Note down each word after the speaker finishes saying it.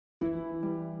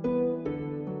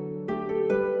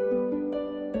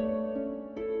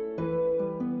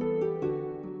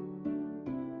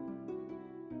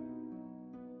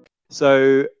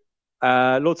So,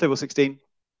 Lord Table 16,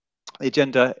 the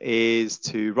agenda is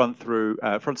to run through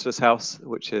Frontinus House,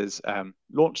 which has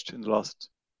launched in the last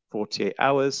 48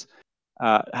 hours,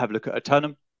 have a look at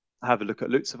Eternum, have a look at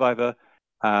Loot Survivor,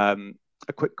 a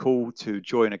quick call to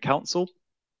join a council,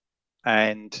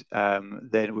 and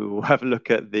then we will have a look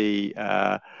at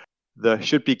the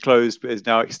should be closed but is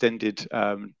now extended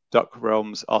Duck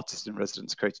Realms Artist in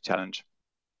Residence Creator Challenge.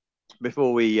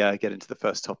 Before we get into the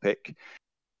first topic,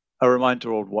 a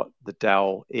reminder on what the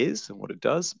DAO is and what it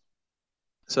does.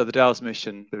 So the DAO's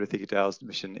mission, the Bibliotheca DAO's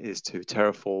mission, is to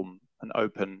terraform an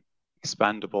open,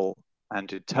 expandable,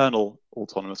 and eternal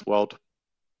autonomous world.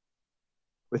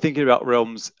 We're thinking about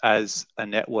Realms as a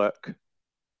network,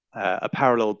 a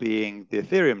parallel being the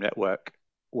Ethereum network,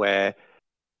 where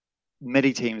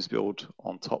many teams build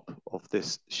on top of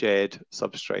this shared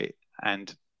substrate,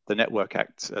 and the network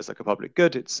acts as like a public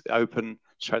good. It's open,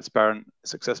 transparent,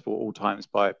 it's accessible at all times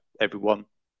by everyone.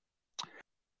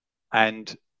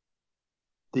 And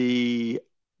the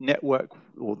network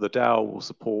or the DAO will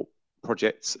support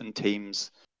projects and teams,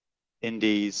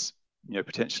 indies,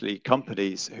 potentially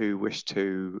companies who wish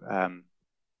to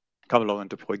come along and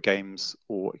deploy games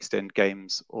or extend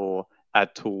games or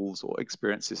add tools or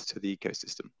experiences to the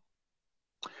ecosystem.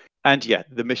 And yeah,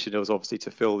 the mission was obviously to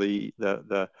fill the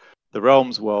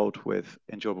Realms world with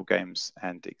enjoyable games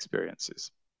and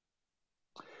experiences.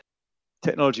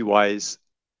 Technology-wise,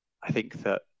 I think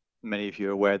that many of you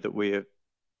are aware that we're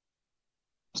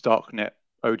Starknet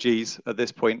OGs at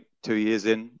this point, 2 years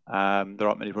in. There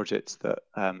aren't many projects that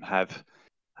have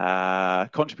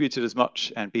contributed as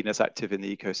much and been as active in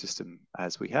the ecosystem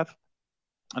as we have.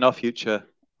 And our future,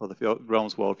 or the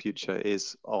Realms world future,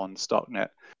 is on Starknet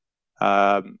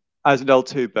as an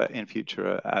L2, but in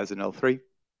future as an L3.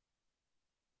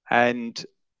 And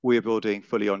we're building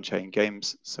fully on-chain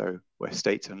games, so where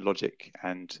state and logic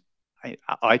and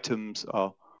items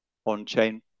are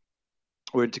on-chain.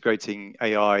 We're integrating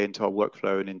AI into our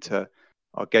workflow and into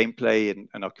our gameplay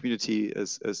and our community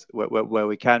as where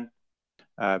we can.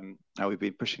 And we've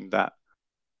been pushing that,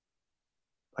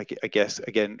 I guess,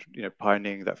 again,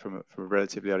 pioneering that from a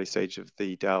relatively early stage of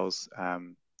the DAO's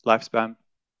lifespan.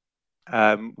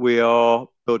 We are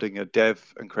building a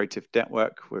dev and creative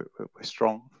network. We're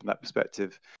strong from that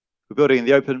perspective. We're building in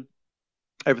the open.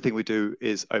 Everything we do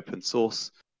is open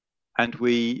source, and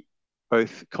we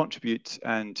both contribute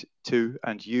and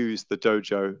use the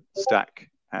Dojo stack,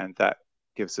 and that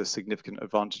gives us significant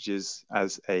advantages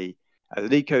as an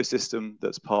ecosystem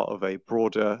that's part of a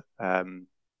broader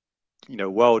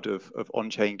world of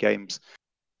on-chain games.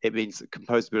 It means that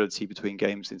composability between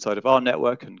games inside of our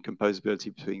network and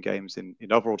composability between games in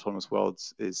other autonomous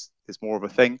worlds is more of a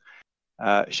thing.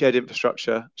 Shared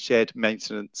infrastructure, shared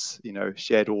maintenance,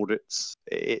 shared audits.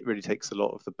 It really takes a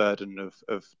lot of the burden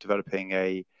of developing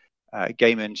a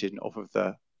game engine off of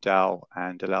the DAO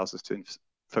and allows us to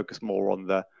focus more on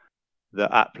the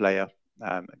app layer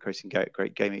and creating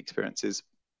great gaming experiences.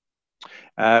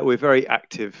 We're very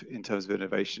active in terms of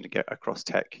innovation to get across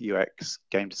tech, UX,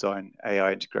 game design,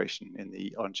 AI integration in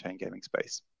the on-chain gaming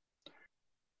space.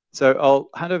 So I'll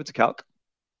hand over to Calc.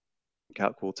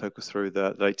 Calc will talk us through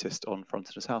the latest on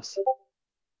Frontinus House.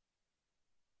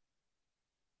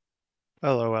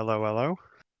 Hello.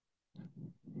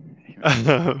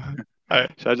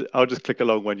 I'll just click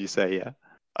along when you say yeah.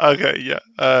 Okay, yeah.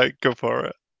 Go for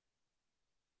it.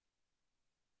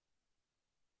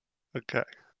 Okay.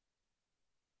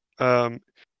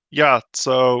 Yeah,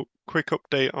 so quick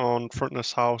update on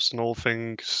Frontinus House and all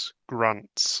things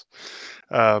grants.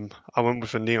 I went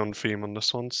with a neon theme on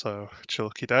this one, so it's your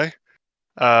lucky day.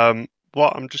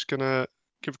 What I'm just gonna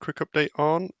give a quick update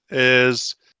on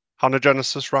is how the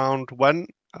Genesis round went.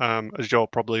 As you all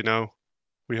probably know,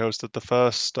 we hosted the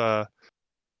first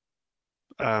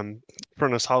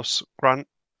Frontinus House grant.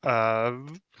 A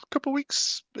couple of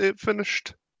weeks it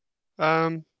finished.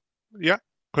 Yeah.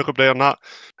 Quick update on that.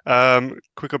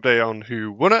 Quick update on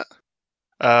who won it.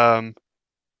 A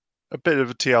bit of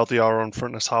a TLDR on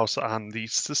Frontinus House and the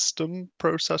system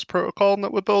process protocol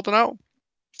that we're building out.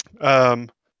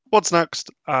 What's next?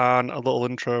 And a little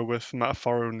intro with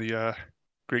Metaphor and the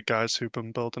Greek guys who've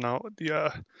been building out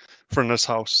the Frontinus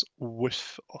House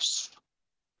with us.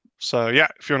 So yeah,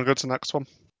 if you want to go to the next one.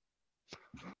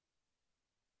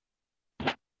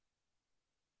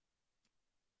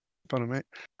 Pardon me.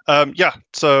 Yeah,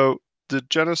 so the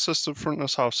genesis of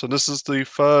Frontinus House. So this is the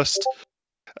first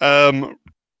Frontinus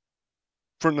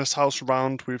House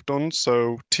round we've done.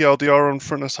 So TLDR on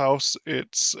Frontinus House,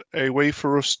 it's a way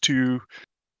for us to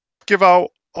give out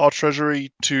our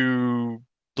treasury to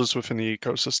those within the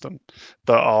ecosystem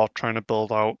that are trying to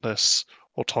build out this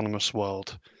autonomous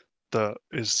world. that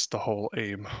is the whole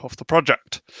aim of the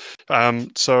project.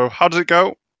 So how did it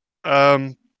go?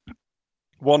 One,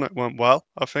 it went well,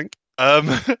 I think.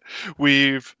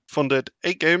 We've funded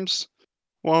 8 games,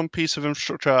 1 piece of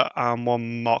infrastructure, and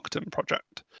 1 marketing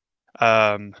project.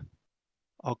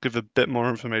 I'll give a bit more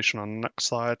information on the next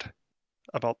slide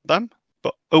about them.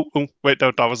 But wait,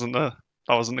 no, that wasn't the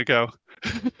go.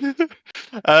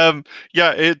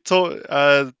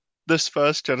 This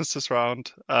first Genesis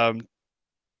round.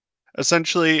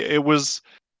 Essentially,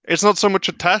 it's not so much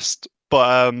a test,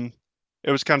 but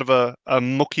it was kind of a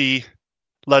mucky.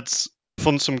 Let's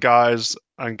fund some guys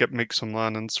and make some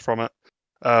learnings from it.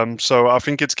 So I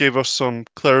think it's gave us some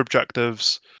clear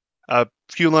objectives, a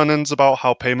few learnings about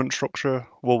how payment structure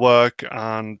will work,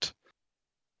 and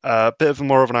a bit of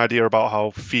more of an idea about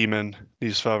how theming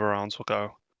these further rounds will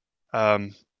go.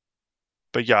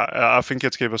 But yeah, I think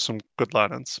it's gave us some good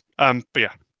learnings. But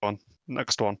yeah, go on.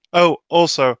 Next one. Oh,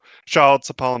 also, shout out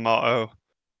to Palamato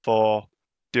for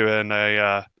doing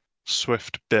a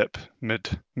swift dip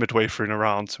midway through the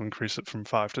round to increase it from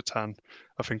 5 to 10.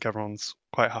 I think everyone's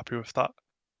quite happy with that.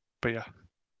 But yeah.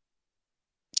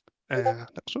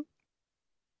 Next one.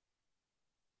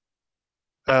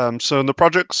 So in the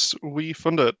projects we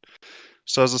funded,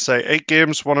 so as I say, 8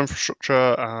 games, 1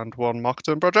 infrastructure, and 1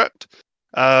 marketing project.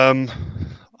 I'll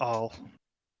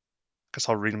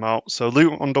read them out. So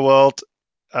Loot Underworld,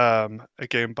 a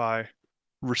game by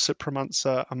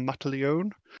Recipromancer and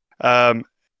Mataleone.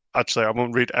 Actually, I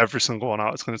won't read every single one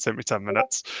out. It's going to take me 10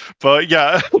 minutes. But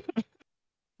yeah,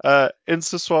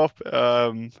 InstaSwap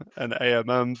and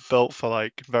AMM built for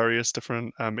like various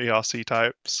different ERC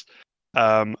types.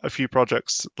 A few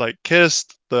projects like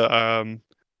Kist that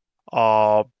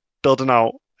are building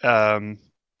out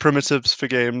primitives for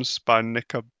games by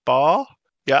Nicobar.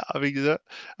 Yeah, I think it's it.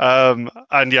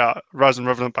 And yeah, Rise and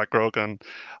Revenant by Grogan.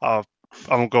 I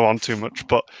won't go on too much,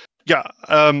 but yeah,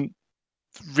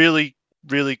 really,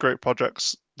 really great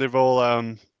projects. They've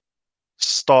all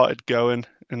started going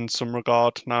in some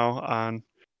regard now, and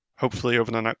hopefully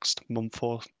over the next month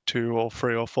or 2 or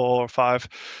 3 or 4 or 5,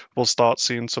 we'll start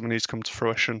seeing some of these come to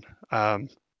fruition.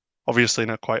 Obviously,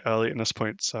 not quite early at this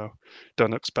point, so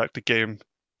don't expect a game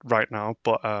right now.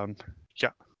 But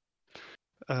yeah.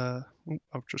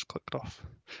 I've just clicked off.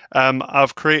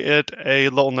 I've created a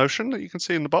little Notion that you can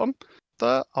see in the bottom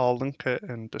there. I'll link it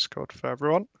in Discord for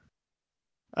everyone.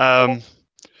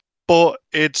 But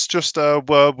it's just a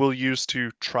word we'll use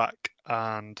to track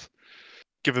and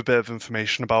give a bit of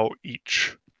information about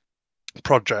each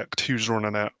project, who's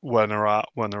running it, when they're at,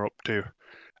 when they're up to.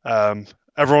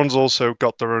 Everyone's also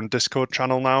got their own Discord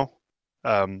channel now.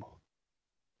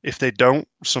 If they don't,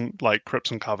 some like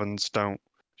Crypts and Caverns don't,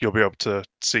 you'll be able to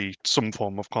see some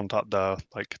form of contact there.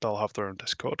 Like they'll have their own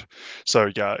Discord.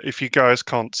 So yeah, if you guys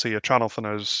can't see a channel for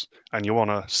those and you want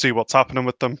to see what's happening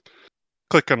with them,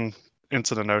 click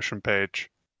into the Notion page.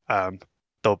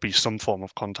 There'll be some form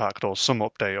of contact or some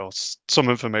update or some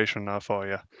information there for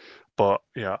you. But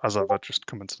yeah, as ever, just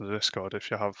come into the Discord if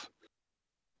you have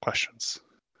questions.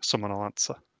 Someone will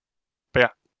answer.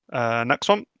 But yeah, next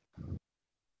one.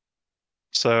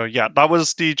 So yeah, that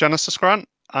was the Genesis grant.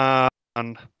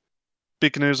 And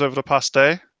big news over the past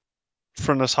day,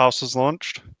 Frontinus House has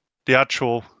launched. The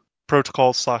actual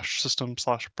protocol / system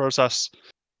 / process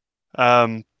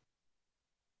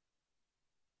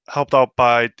helped out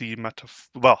by the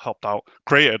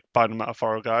created by the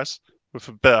Metaphoro guys with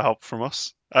a bit of help from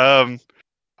us.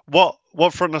 What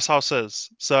Frontinus House is.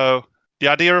 So the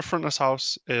idea of Frontinus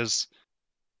House is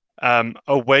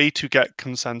a way to get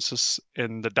consensus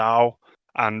in the DAO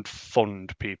and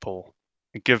fund people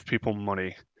and give people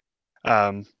money.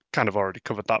 Kind of already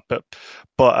covered that bit,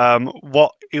 but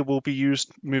what it will be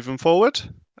used moving forward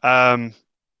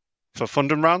for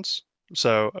funding rounds.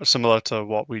 So similar to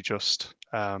what we just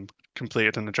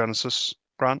completed in the Genesis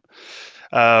grant.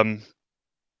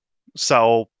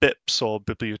 Sell BIPs or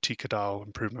Biblioteca DAO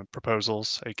improvement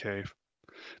proposals, aka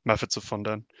methods of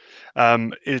funding.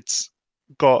 It's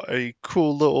got a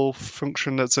cool little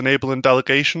function that's enabling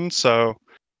delegation, so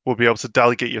we'll be able to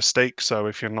delegate your stake. So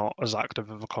if you're not as active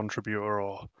of a contributor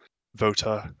or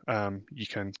voter, you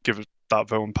can give that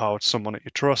voting power to someone that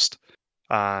you trust,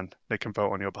 and they can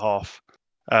vote on your behalf.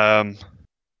 And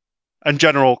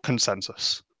general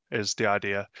consensus is the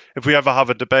idea. If we ever have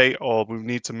a debate or we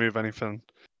need to move anything,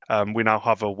 we now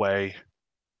have a way,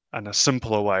 and a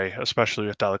simpler way, especially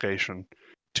with delegation,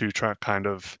 to try kind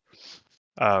of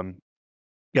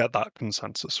get that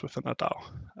consensus within a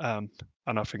DAO.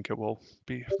 And I think it will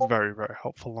be very, very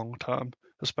helpful long term,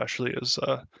 especially as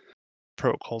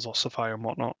protocols ossify and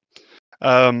whatnot.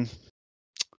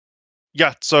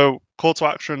 Yeah, so call to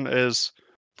action is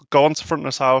go onto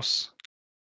Frontinus House,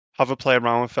 have a play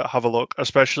around with it, have a look,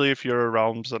 especially if you're a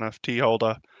Realms NFT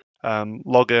holder.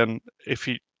 Log in. If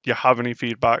you have any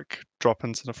feedback, drop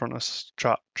into the Frontinus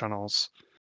chat channels,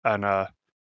 and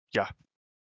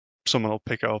someone will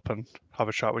pick it up and have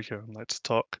a chat with you and like to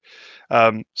talk.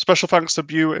 Special thanks to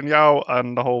Bu and Yao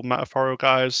and the whole Metaphorial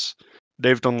guys.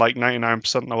 They've done like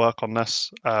 99% of the work on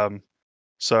this.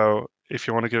 So if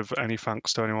you want to give any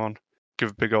thanks to anyone,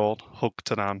 give a big old hug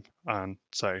to them and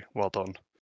say well done.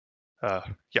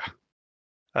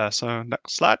 So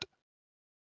next slide.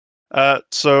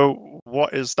 So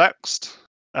what is next?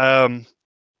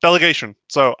 Delegation.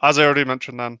 So as I already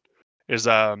mentioned, then is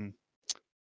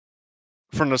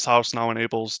Frontinus House now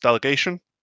enables delegation.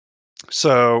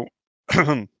 So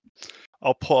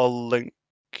I'll put a link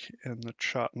in the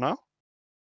chat now.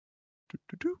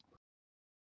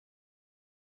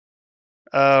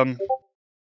 Of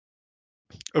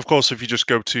course, if you just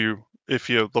go to, if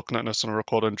you're looking at this on a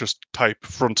recording, just type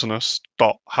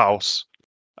frontinus.house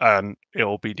and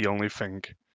it'll be the only thing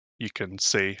you can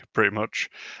see pretty much.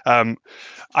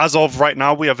 As of right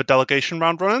now, we have a delegation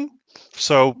round running.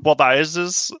 So what that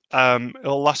is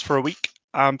it'll last for a week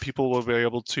and people will be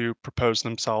able to propose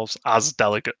themselves as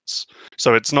delegates.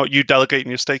 So it's not you delegating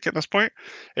your stake at this point.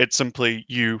 It's simply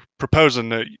you proposing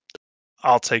that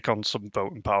I'll take on some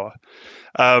voting power.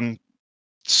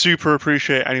 Super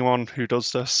appreciate anyone who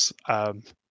does this. Everyone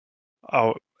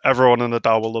in the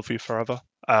DAO will love you forever.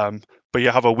 But you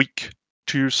have a week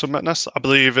to submit this. I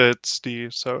believe it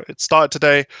started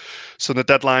today, so the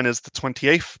deadline is the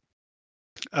 28th.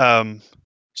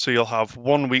 So you'll have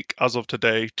 1 week as of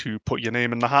today to put your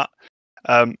name in the hat.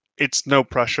 It's no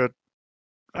pressure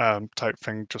type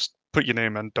thing. Just put your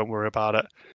name in. Don't worry about it.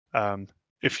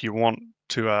 If you want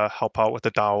to help out with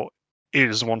the DAO, it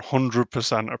is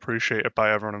 100% appreciated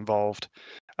by everyone involved.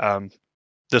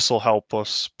 This will help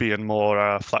us being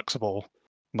more flexible,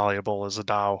 malleable as a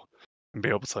DAO, and be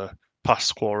able to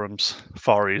pass quorums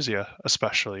far easier,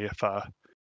 especially if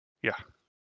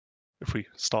we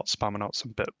start spamming out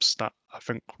some bips. That I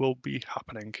think will be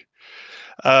happening.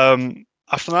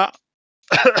 After that,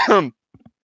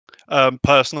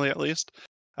 personally at least,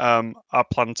 I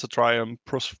plan to try and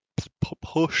push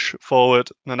forward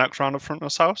the next round of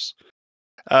Frontinus House.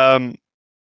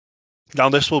 Now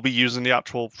this will be using the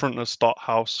actual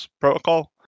Frontinus.house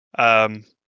protocol.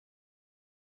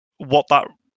 What that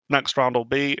next round will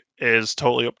be is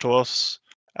totally up to us.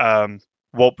 The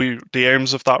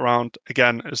aims of that round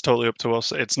again is totally up to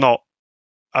us. It's not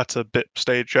at a BIP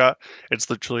stage yet. It's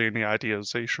literally in the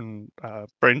ideation,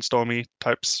 brainstormy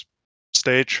types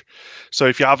stage. So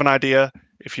if you have an idea,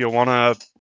 if you want to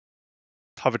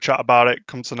have a chat about it,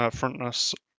 come to the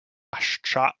Frontinus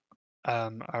chat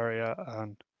area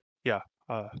and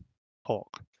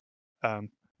talk.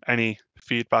 Any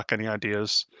feedback, any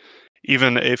ideas,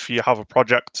 even if you have a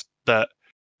project that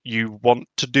you want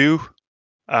to do,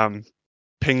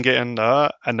 ping it in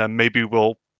there, and then maybe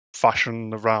we'll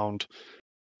fashion the round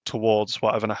towards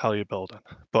whatever the hell you're building.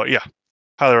 But yeah,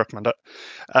 highly recommend it.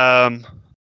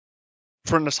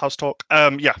 Frontinus House talk.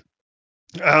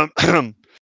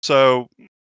 So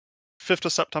 5th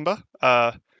of September.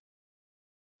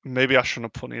 Maybe I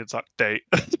shouldn't have put the exact date,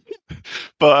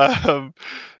 but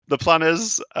the plan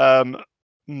is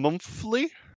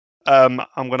monthly. I'm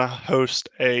gonna host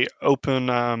a open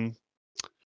hour,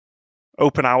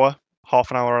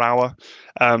 half an hour,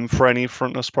 for any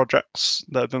Frontinus projects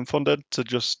that have been funded to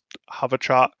just have a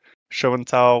chat, show and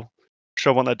tell,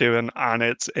 show what they're doing, and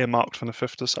it's earmarked for the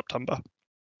 5th of September.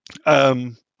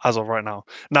 As of right now.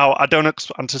 Now I don't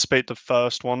anticipate the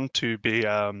first one to be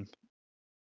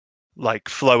like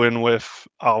flowing with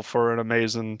alpha and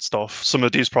amazing stuff. Some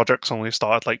of these projects only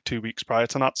started like 2 weeks prior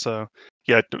to that, so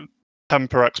yeah,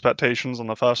 temper expectations on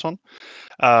the first one.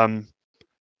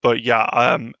 But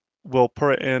yeah, we'll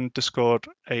put it in Discord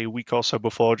a week or so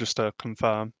before just to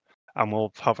confirm, and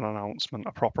we'll have an announcement,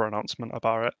 a proper announcement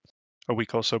about it a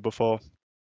week or so before.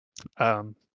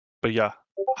 But yeah,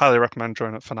 highly recommend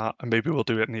joining it for that, and maybe we'll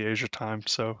do it in the Asia time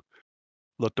so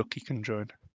Ducky can join.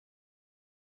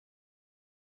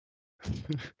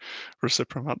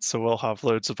 Recipromancer will have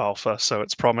loads of alpha, so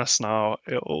it's promised now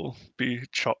it'll be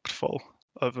chock full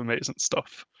of amazing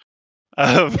stuff.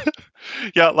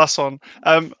 Yeah, last one.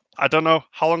 I don't know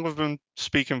how long we've been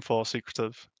speaking for,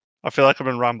 Secretive. I feel like I've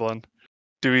been rambling.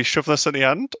 Do we shove this at the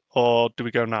end, or do we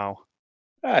go now?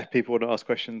 If people want to ask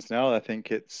questions now, I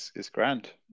think it's grand.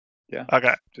 Yeah.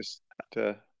 Okay. Just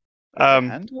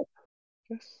hand up.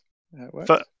 Yes. That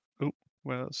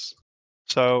works.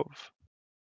 So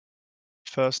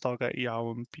first I'll get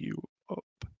Yao and Bu up.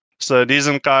 So these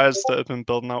are guys that have been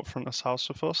building out Frontinus House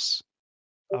with us.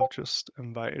 I've just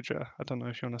invited you. I don't know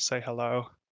if you want to say hello.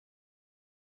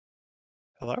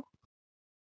 Hello?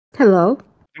 Hello.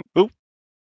 Oh,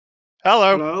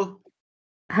 hello. Hello.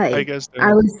 How you Hi. guys doing?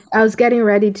 I was getting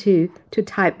ready to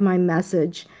type my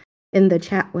message in the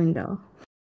chat window.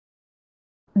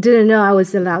 Didn't know I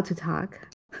was allowed to talk.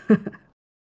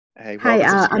 Hey, Hi,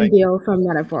 welcome to I'm Link. Bill from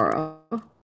Metaphoro.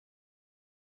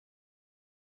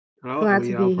 Hello. Glad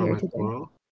We to are be from here today. Metaphoro.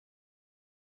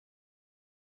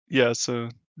 Yeah, so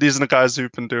these are the guys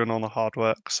who've been doing all the hard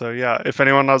work. So yeah, if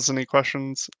anyone has any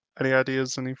questions, any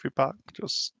ideas, any feedback,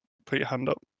 just put your hand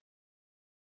up.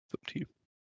 It's up to you.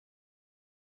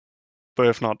 But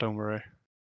if not, don't worry.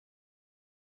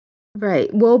 Right.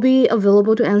 We'll be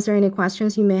available to answer any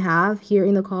questions you may have here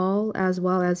in the call, as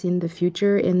well as in the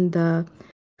future in the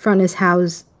Frontinus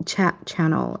House chat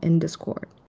channel in Discord.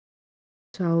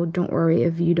 So don't worry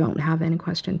if you don't have any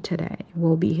question today.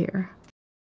 We'll be here.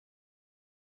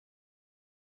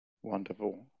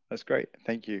 Wonderful. That's great.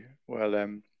 Thank you. Well, I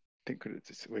think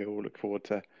we all look forward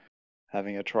to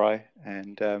having a try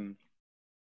and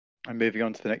moving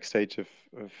on to the next stage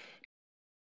of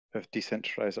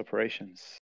decentralized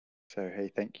operations. So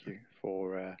hey, thank you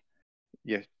for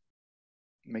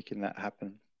making that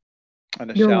happen.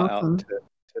 And a You're shout welcome.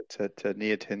 out to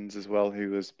Neotins as well,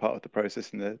 who was part of the process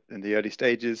in the early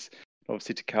stages.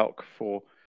 Obviously to Calc for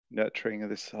nurturing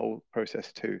this whole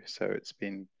process too. So it's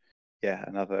been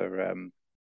another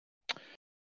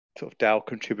sort of DAO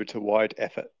contributor wide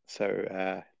effort.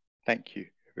 So thank you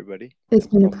everybody. It's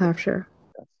been a pleasure.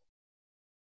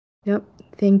 Yep.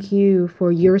 Thank you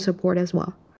for your support as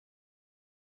well.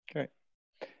 Great.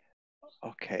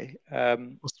 Okay.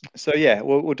 So yeah,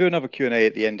 we'll do another Q&A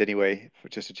at the end anyway, for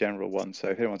just a general one. So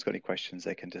if anyone's got any questions,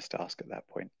 they can just ask at that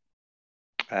point.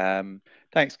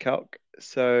 Thanks, Calc.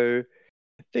 So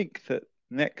I think that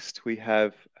next we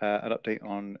have an update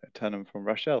on Eternum from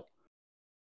Rochelle.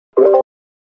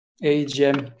 Hey,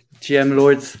 GM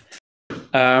Lords.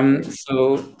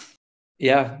 So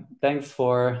yeah, thanks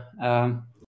for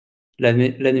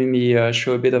letting me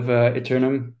show a bit of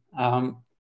Eternum.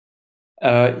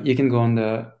 You can go on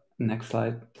the next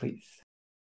slide, please.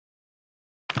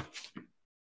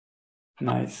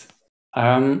 Nice.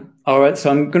 All right, so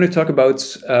I'm going to talk about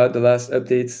the last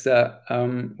updates that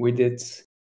we did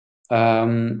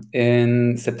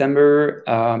in September,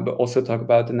 but also talk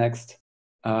about the next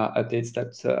updates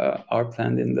that are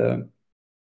planned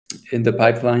in the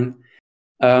pipeline.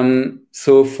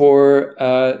 So for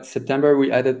September,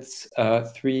 we added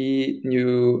 3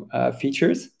 new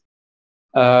features.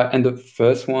 And the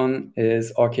first one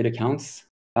is arcade accounts.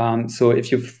 So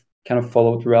if you've kind of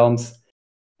followed Realms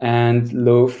and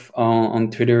Loaf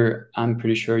on Twitter, I'm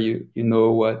pretty sure you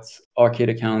know what arcade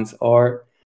accounts are.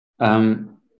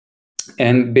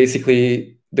 And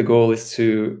basically, the goal is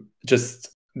to just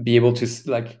be able to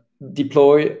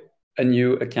deploy a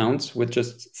new account with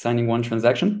just signing one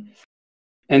transaction.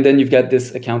 And then you've got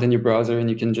this account in your browser, and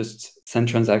you can just send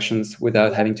transactions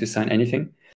without having to sign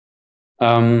anything.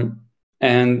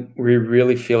 And we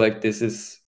really feel like this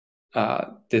is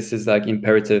like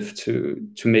imperative to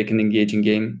make an engaging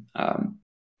game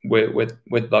with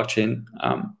blockchain.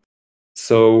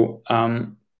 So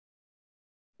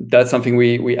that's something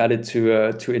we added to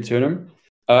Eternum,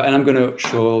 and I'm going to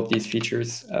show all these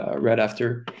features right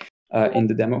after in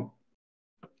the demo.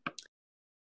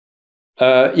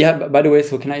 Yeah. By the way,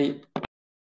 so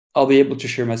I'll be able to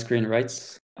share my screen,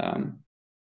 right?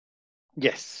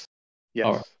 Yes.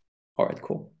 All right.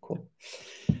 Cool.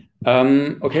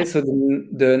 Okay, so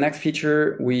the next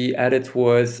feature we added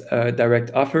was direct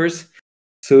offers.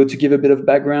 So to give a bit of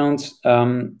background,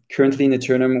 currently in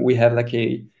Eternum, we have like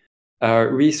a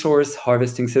resource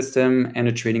harvesting system and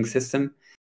a trading system.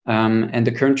 And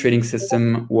the current trading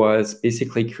system was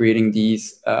basically creating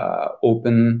these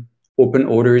open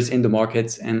orders in the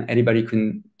markets, and anybody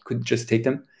could just take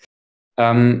them.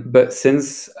 But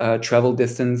since travel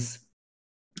distance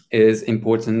is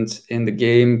important in the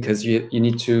game because you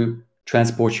need to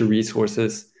transport your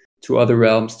resources to other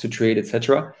realms to trade,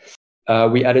 etc.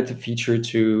 We added a feature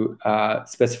to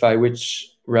specify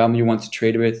which realm you want to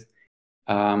trade with,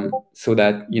 so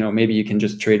that maybe you can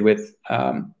just trade with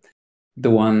the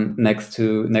one next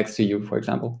to you, for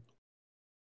example.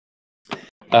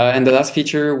 And the last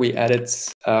feature we added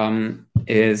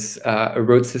is a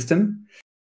road system.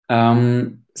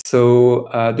 So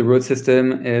the road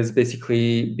system is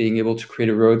basically being able to create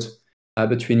a road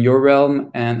between your realm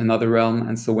and another realm.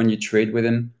 And so when you trade with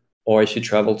him, or if you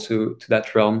travel to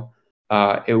that realm,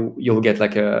 you'll get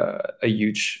like a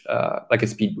huge like a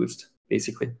speed boost,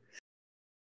 basically.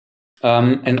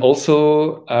 And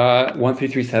also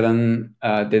 1337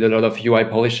 did a lot of UI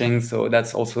polishing. So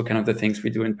that's also kind of the things we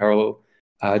do in parallel,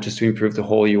 just to improve the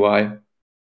whole UI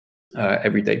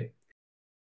every day.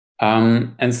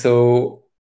 And so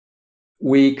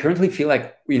we currently feel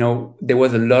like, there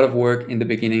was a lot of work in the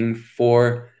beginning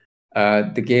for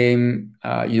the game,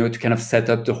 to kind of set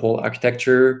up the whole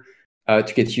architecture,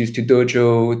 to get used to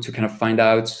Dojo, to kind of find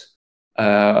out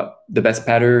the best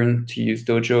pattern to use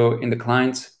Dojo in the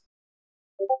client.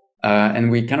 And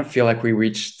we kind of feel like we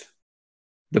reached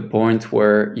the point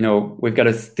where, we've got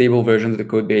a stable version of the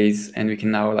code base, and we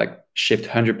can now like shift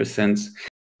 100%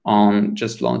 on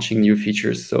just launching new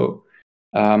features. So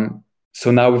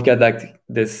now we've got like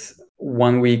this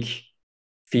 1 week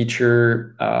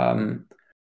feature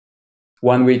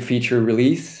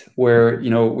release where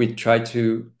we try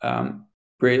to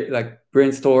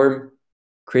brainstorm,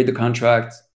 create the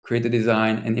contract, create the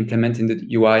design, and implement in the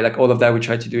UI. Like all of that, we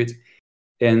try to do it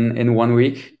in 1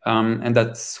 week, and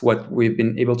that's what we've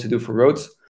been able to do for roads,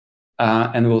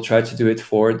 and we'll try to do it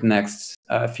for the next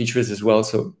features as well.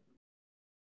 So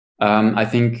I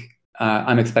think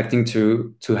I'm expecting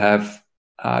to have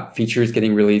features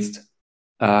getting released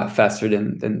faster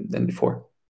than before.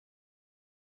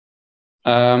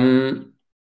 All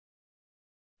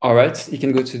right, you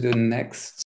can go to the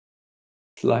next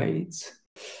slides.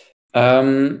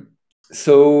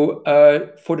 So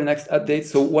for the next update,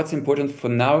 so what's important for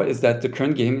now is that the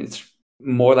current game is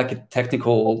more like a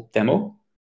technical demo,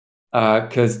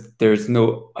 because there's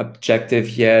no objective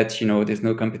yet, there's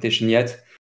no competition yet.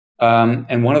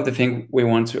 And one of the things we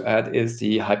want to add is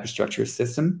the hyperstructure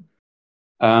system.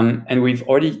 And we've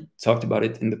already talked about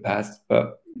it in the past,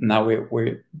 but now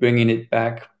we're bringing it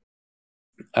back,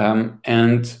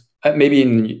 and maybe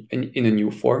in a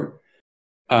new form.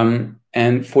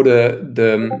 And for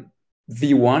the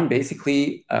V1,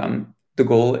 basically, the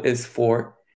goal is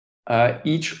for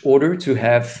each order to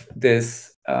have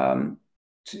this,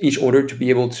 each order to be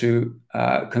able to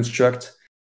construct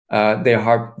their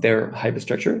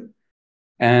hyperstructure,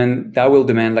 and that will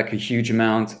demand like a huge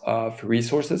amount of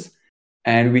resources,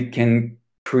 and we can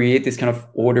create this kind of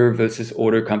order versus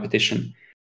order competition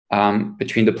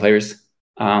between the players.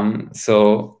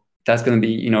 So that's going to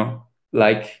be,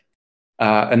 like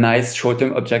a nice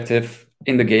short-term objective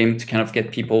in the game to kind of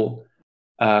get people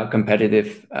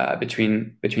competitive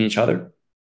between each other.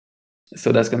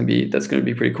 So that's going to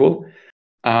be pretty cool.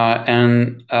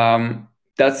 And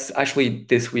that's actually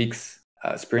this week's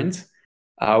sprint.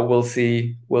 We'll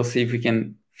see if we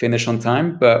can finish on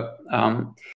time, but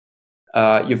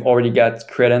you've already got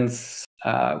Credence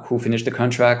who finished the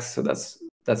contracts, so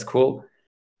that's cool.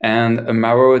 And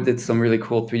Amaro did some really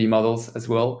cool 3D models as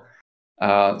well.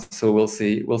 So we'll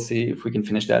see if we can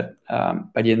finish that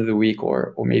by the end of the week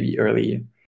or maybe early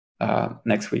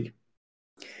next week.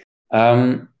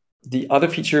 The other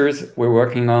features we're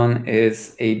working on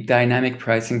is a dynamic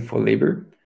pricing for labor.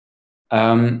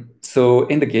 So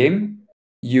in the game,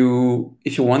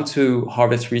 if you want to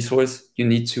harvest resource, you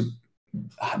need to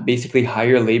basically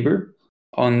hire labor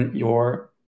in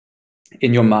your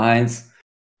mines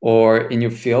or in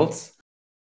your fields.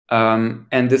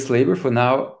 And this labor for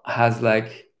now has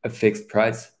like a fixed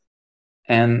price.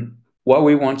 And what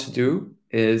we want to do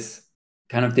is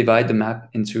kind of divide the map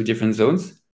into different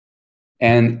zones.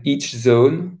 And each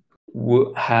zone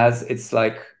has its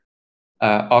like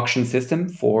auction system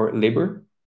for labor.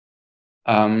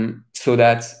 So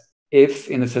that if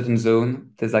in a certain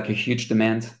zone, there's like a huge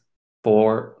demand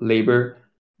for labor,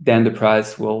 then the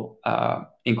price will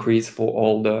increase for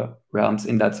all the realms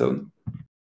in that zone.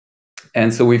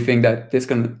 And so we think that this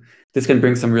can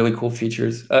bring some really cool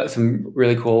features, some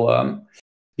really cool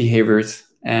behaviors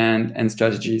and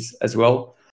strategies as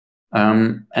well.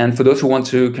 And for those who want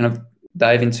to kind of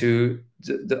dive into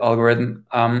the algorithm,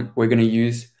 we're going to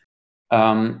use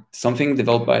something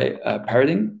developed by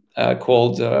Paradigm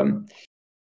called,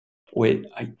 wait,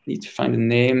 I need to find the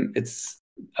name. It's,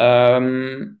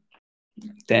 damn,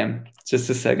 just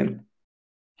a second.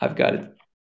 I've got it.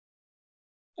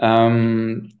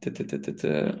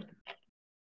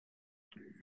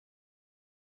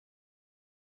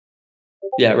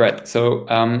 Yeah, right. So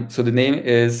the name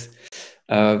is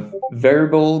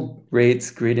Variable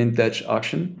Rate Gradient Dutch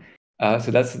Auction.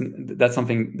 So that's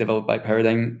something developed by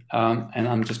Paradigm, and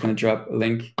I'm just going to drop a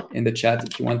link in the chat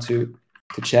if you want to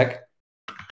check.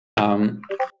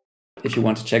 If you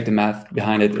want to check the math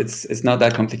behind it, it's not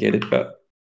that complicated, but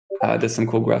there's some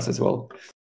cool graphs as well.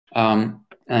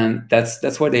 And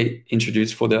that's what they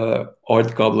introduced for the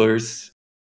Art Gobblers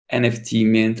NFT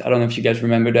mint. I don't know if you guys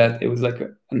remember that. It was like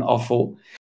an awful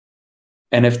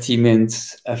NFT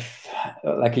mint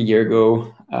like a year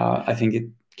ago. I think it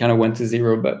kind of went to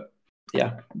 0, but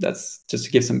yeah, that's just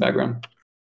to give some background.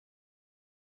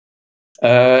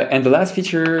 And the last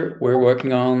feature we're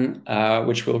working on,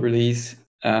 which we'll release,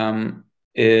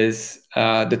 is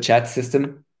the chat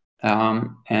system.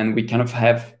 And we kind of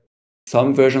have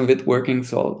some version of it working,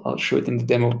 so I'll show it in the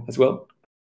demo as well.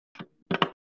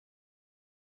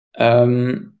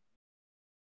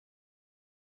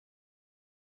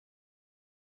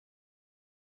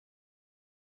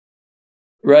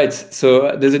 Right,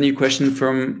 so there's a new question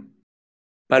from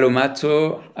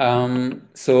Palomato.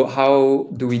 So how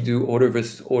do we do order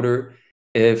versus order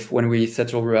if when we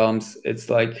settle realms, it's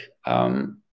like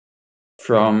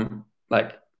from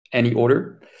like any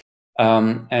order?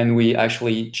 And we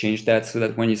actually changed that so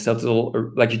that when you settle,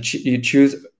 or like you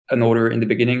choose an order in the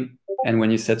beginning, and when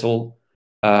you settle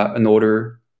an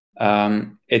order,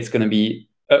 it's going to be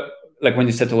like when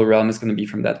you settle a realm, it's going to be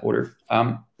from that order.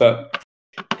 But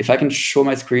if I can show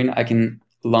my screen, I can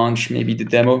launch maybe the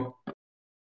demo.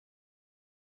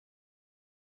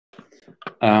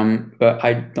 But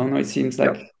I don't know, it seems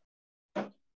like...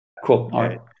 Cool, all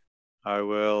right. I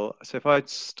will, so if I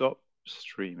stop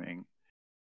streaming,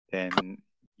 then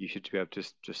you should be able to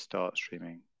just start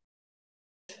streaming.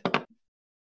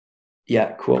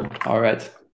 Yeah, cool, all right.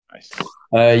 Nice.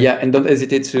 Yeah, and don't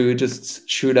hesitate to just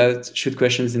shoot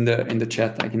questions in the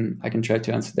chat. I can try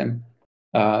to answer them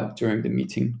during the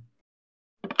meeting.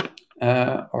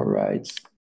 All right.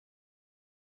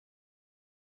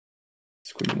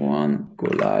 Screen 1, go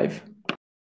live.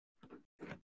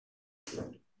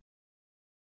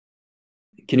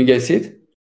 Can you guys see it?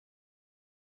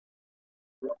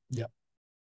 Yeah.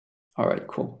 All right,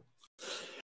 cool.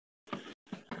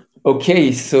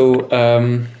 Okay, so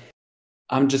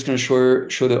I'm just going to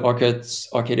show the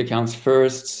arcade accounts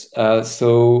first.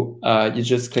 So you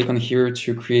just click on here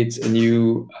to create a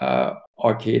new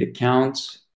arcade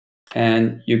account,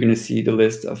 and you're going to see the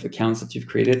list of accounts that you've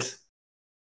created.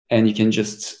 And you can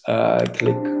just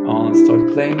click on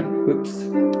start playing. Oops,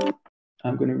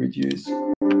 I'm going to reduce.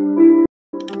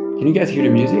 Can you guys hear the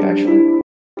music actually?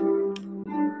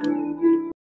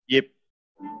 Yep.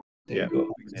 There you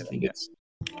go.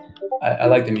 I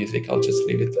like the music. I'll just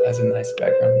leave it as a nice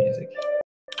background music.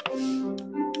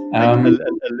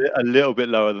 A little bit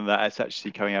lower than that. It's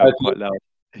actually coming out quite loud.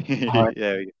 Right.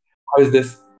 Yeah. How is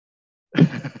this?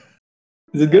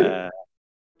 Is it good?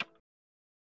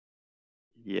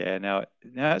 Yeah. Now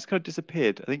it's kind of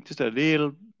disappeared. I think just a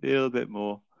little bit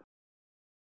more.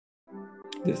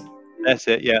 This. That's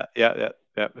it. Yeah.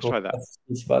 Let's Cool. try that. That's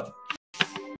the spot.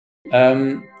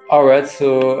 All right,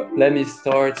 so let me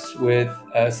start with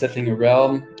settling a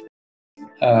realm.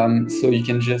 So you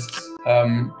can just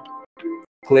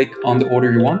click on the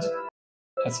order you want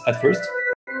at first.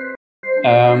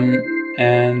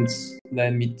 And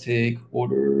let me take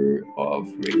order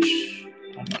of rage.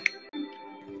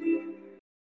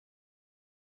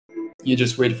 You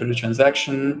just wait for the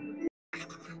transaction.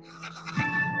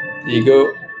 There you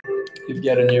go. You've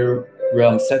got a new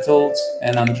realm settled,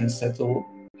 and I'm going to settle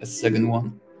a second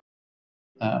one.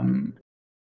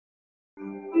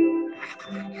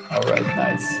 All right,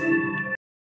 nice.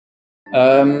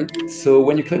 So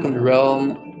when you click on the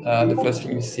realm, the first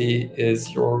thing you see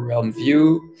is your realm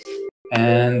view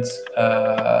and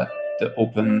the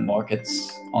open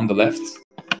markets on the left.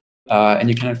 And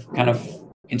you can kind of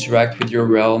interact with your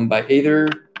realm by either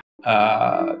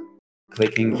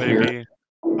clicking here.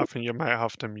 I think you might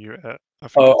have to mute it.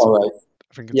 All right.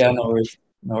 I think yeah, no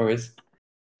worries.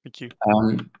 Thank you.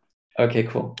 Okay,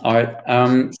 cool. All right.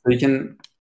 So you can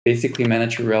basically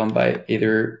manage your realm by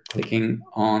either clicking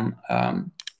on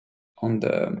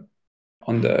the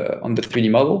 3D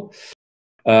model,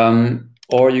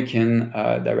 or you can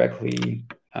directly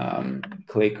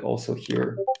click also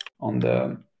here on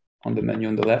the menu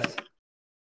on the left.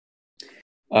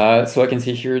 So I can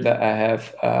see here that I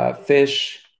have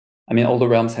fish. I mean, all the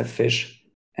realms have fish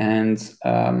and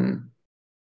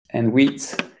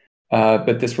wheat,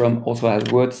 but this realm also has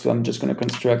wood. So I'm just going to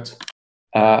construct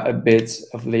a bit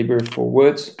of labor for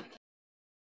wood,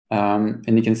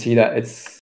 and you can see that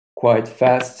it's quite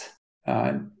fast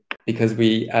because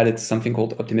we added something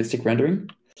called optimistic rendering.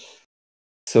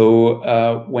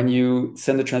 So when you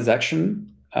send a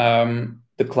transaction,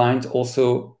 the client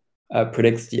also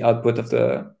predicts the output of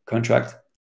the contract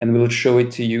and will show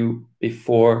it to you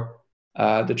before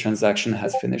the transaction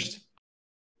has finished.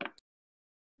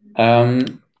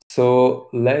 So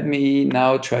let me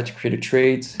now try to create a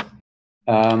trade.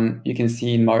 You can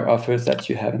see in my offers that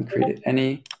you haven't created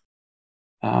any.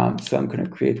 So I'm going to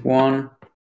create one.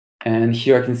 And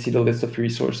here I can see the list of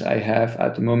resources I have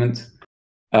at the moment.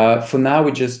 For now,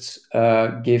 we just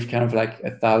give kind of like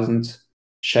 1,000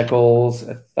 shekels,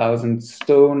 1,000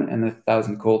 stone, and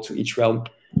 1,000 coal to each realm,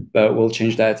 but we'll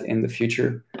change that in the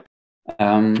future.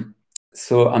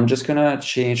 So I'm just gonna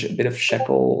change a bit of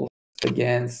shekel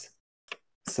against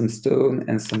some stone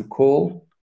and some coal.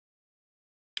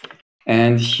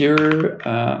 And here,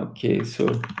 okay,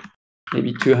 so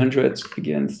maybe 200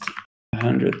 against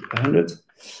 100, 100.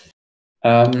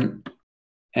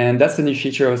 And that's the new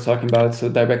feature I was talking about. So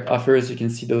direct offers, you can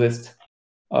see the list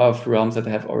of realms that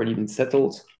have already been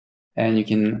settled. And you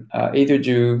can either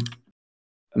do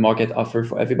a market offer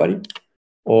for everybody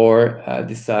or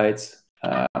decide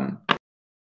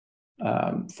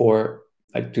for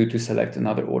like to select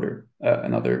another order,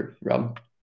 another realm.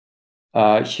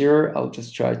 Here, I'll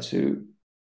just try to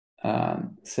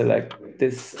select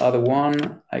this other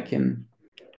one. I can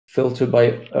filter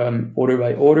by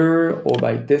order or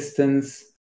by distance.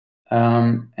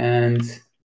 And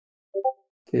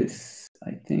this,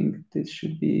 I think this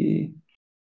should be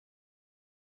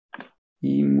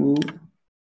emu.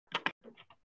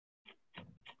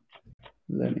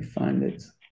 Let me find it.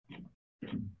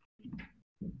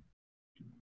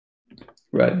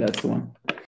 Right, that's the one.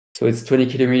 So it's 20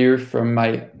 kilometers from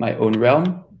my own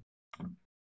realm.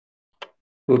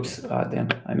 Oops, damn,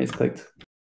 I misclicked.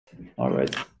 All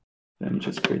right, let me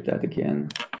just create that again.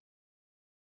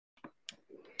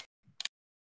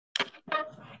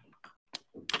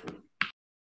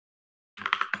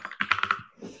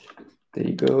 There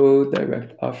you go,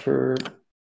 direct offer.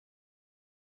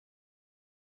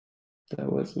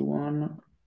 That was the one.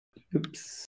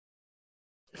 Oops.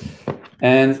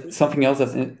 And something else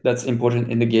that's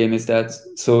important in the game is that,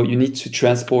 so you need to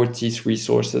transport these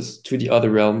resources to the other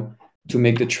realm to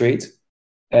make the trade.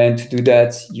 And to do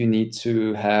that, you need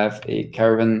to have a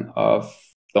caravan of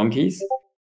donkeys.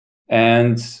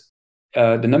 And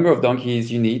the number of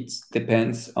donkeys you need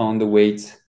depends on the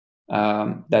weight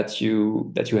that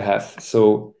you have.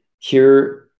 So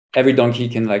here, every donkey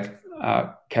can like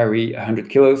carry 100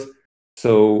 kilos.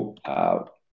 So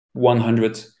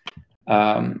 100.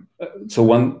 So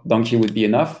one donkey would be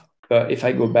enough. But if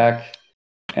I go back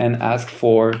and ask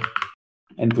for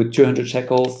and put 200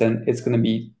 shekels, then it's going to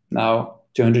be now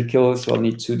 200 kilos. So I'll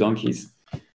need 2 donkeys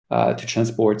to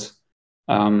transport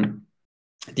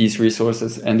these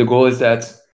resources. And the goal is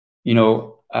that, you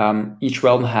know, each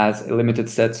realm has a limited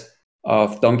set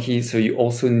of donkeys. So you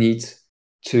also need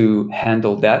to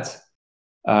handle that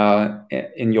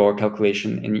in your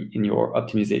calculation, in your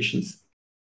optimizations.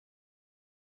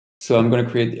 So I'm going to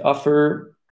create the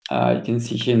offer. You can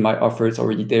see here in my offer, it's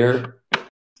already there.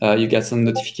 You get some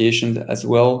notifications as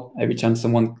well every time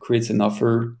someone creates an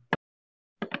offer.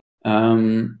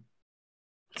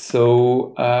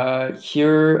 So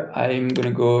here I'm going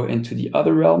to go into the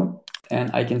other realm, and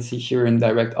I can see here in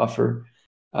direct offer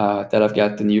that I've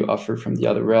got the new offer from the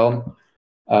other realm.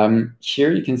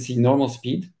 Here you can see normal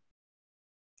speed,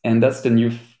 and that's the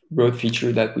new road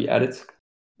feature that we added.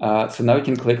 So now you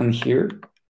can click on here,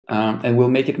 and we'll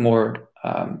make it more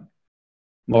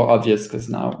obvious, because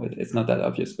now it's not that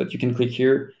obvious, but you can click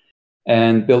here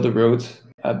and build a road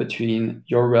between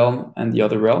your realm and the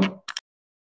other realm.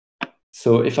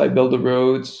 So if I build a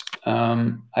road,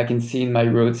 I can see in my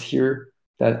roads here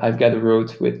that I've got a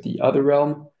road with the other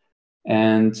realm,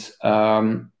 and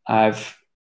I've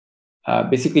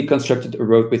basically constructed a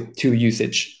road with 2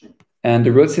 usage. And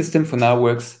the road system for now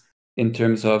works in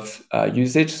terms of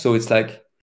usage. So it's like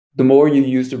the more you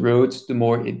use the road, the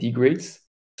more it degrades.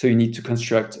 So you need to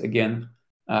construct again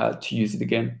to use it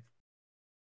again.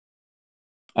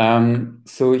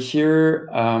 So here,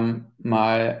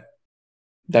 my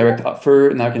direct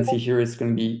offer, now I can see here it's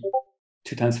going to be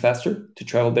 2 times faster to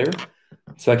travel there.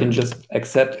 So I can just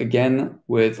accept again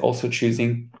with also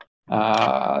choosing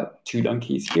 2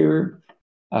 donkeys here.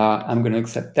 I'm going to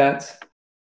accept that.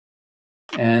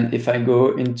 And if I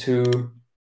go into,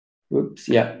 oops,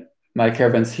 yeah, my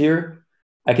caravans here,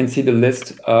 I can see the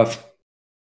list of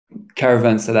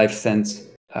caravans that I've sent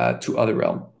to other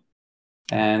realm.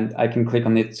 And I can click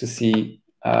on it to see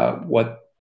what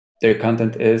their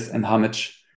content is and how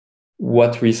much,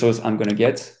 what resource I'm going to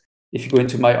get. If you go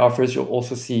into my offers, you'll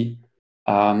also see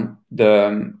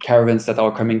the caravans that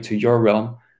are coming to your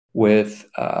realm with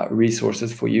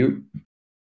resources for you.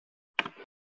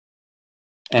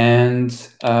 And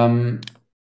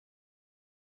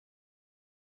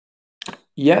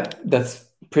yeah, that's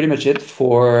pretty much it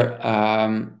for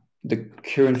the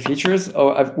current features.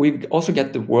 Oh, we've also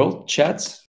got the world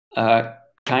chats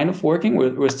kind of working.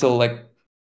 We're still like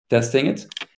testing it,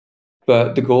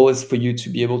 but the goal is for you to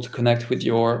be able to connect with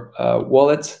your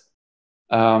wallet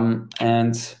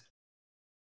and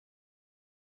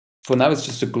for now, it's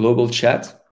just a global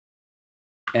chat.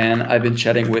 And I've been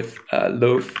chatting with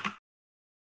Loaf.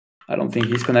 I don't think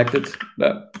he's connected,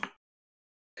 but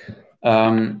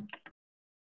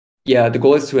yeah, the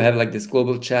goal is to have like this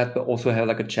global chat, but also have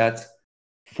like a chat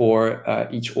for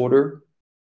each order.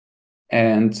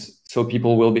 And so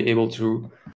people will be able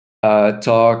to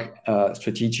talk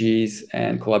strategies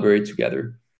and collaborate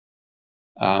together.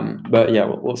 But yeah,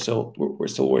 we're still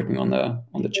working on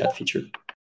the chat feature.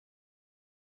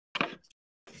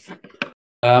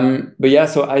 But yeah,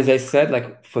 so as I said,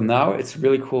 like for now, it's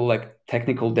really cool, like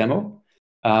technical demo.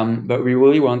 But we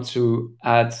really want to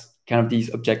add kind of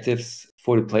these objectives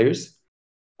for the players.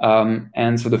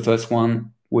 And so the first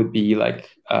one would be like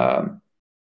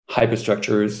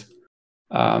hyperstructures,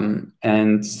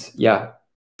 and yeah,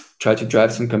 try to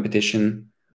drive some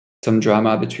competition, some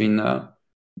drama between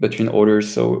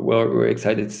orders. So we're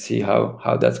excited to see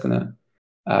how that's gonna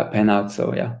pan out.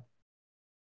 So yeah,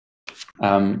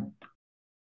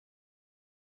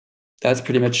 that's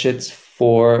pretty much it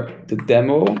for the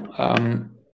demo.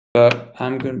 But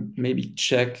I'm gonna maybe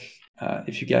check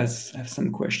if you guys have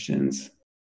some questions.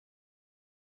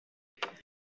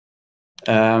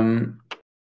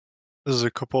 There's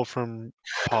a couple from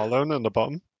Paulin in the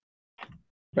bottom.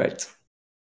 Right.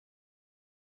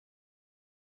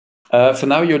 For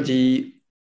now, you're the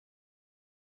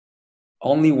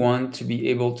only one to be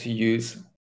able to use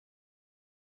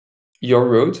your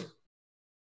road,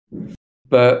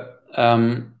 but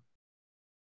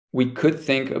we could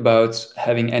think about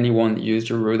having anyone use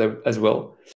your road as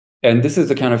well. And this is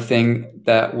the kind of thing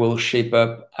that will shape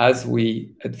up as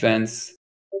we advance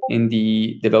in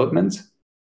the development.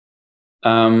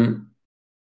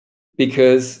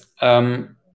 Because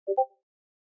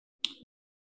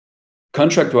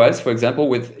contract-wise, for example,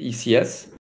 with ECS,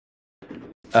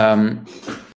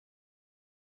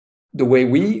 the way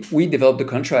we develop the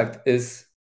contract is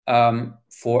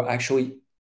for actually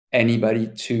anybody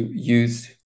to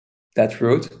use that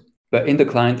road. But in the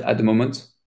client at the moment,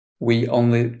 we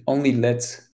only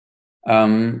let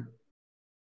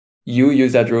you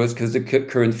use that road because the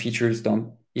current features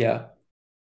don't. Yeah,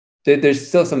 there's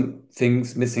still some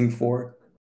things missing for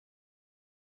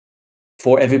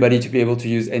everybody to be able to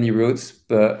use any roads,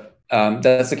 but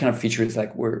that's the kind of features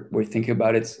like we're thinking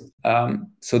about it,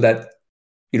 so that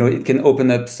it can open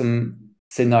up some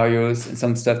scenarios and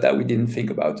some stuff that we didn't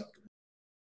think about.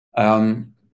 But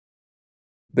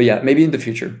yeah, maybe in the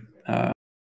future.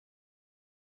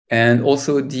 And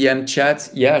also DM chat,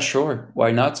 yeah, sure,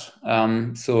 why not?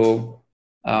 So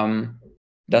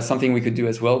that's something we could do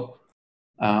as well.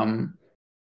 And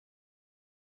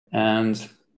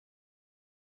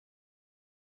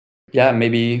yeah,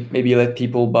 maybe let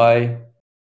people buy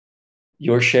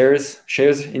your shares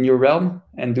in your realm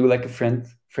and do like a friend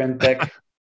tech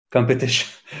competition.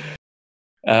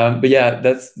 But yeah,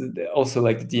 that's also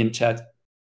like the DM chat.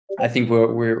 I think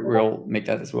we'll make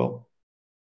that as well.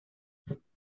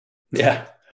 Yeah.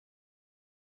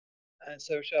 And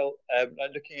so, Michelle,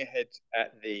 looking ahead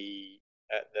at the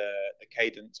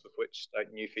cadence with which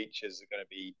like new features are going to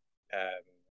be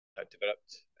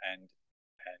developed and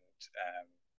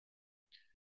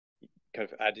kind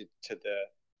of added to the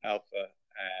alpha,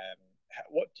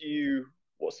 what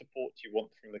support do you want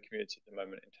from the community at the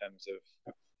moment in terms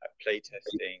of play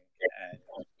testing and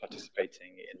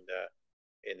participating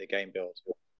in the game build?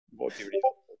 What would be really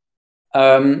helpful?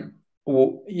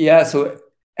 Well, yeah, so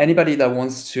anybody that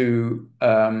wants to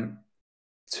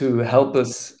help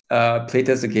us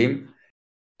playtest the game,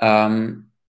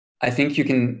 I think you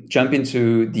can jump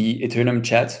into the Eternum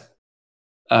chat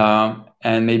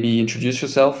and maybe introduce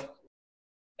yourself,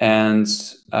 and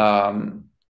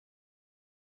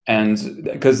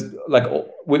because like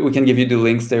we can give you the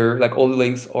links there, like all the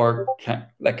links are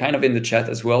kind of in the chat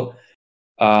as well.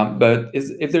 But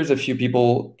if there's a few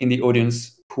people in the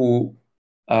audience who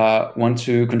want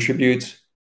to contribute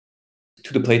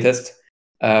to the playtest,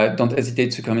 don't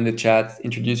hesitate to come in the chat,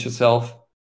 introduce yourself,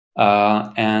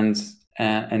 and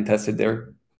test it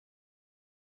there.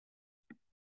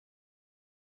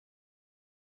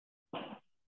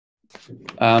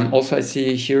 Also, I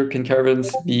see here, can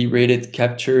caravans be rated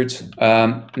captured?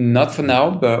 Not for now,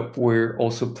 but we're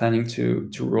also planning to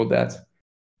roll that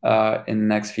in the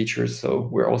next features. So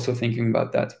we're also thinking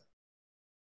about that.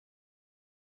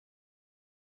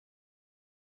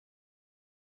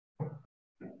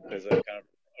 There's a kind of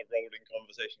a rolling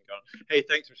conversation going on. Hey,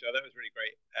 thanks, Michelle. That was really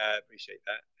great. Appreciate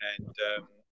that. And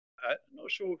I'm not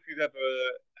sure if you've ever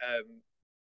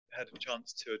had a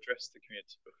chance to address the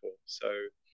community before. So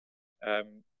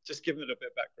just give them a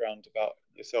bit of background about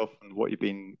yourself and what you've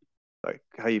been like,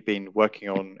 how you've been working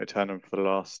on Eternum for the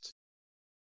last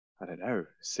I don't know,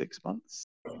 6 months,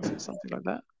 something like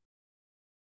that.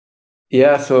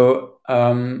 Yeah. So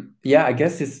I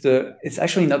guess it's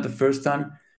actually not the first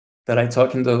time that I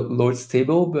talk in the Lord's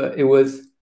table, but it was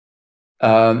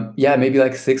maybe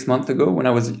like 6 months ago when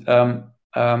I was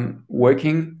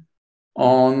working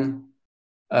on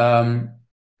a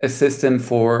system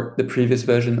for the previous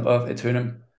version of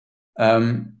Eternum,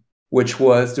 which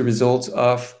was the result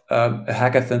of a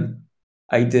hackathon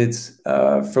I did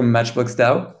from Matchbox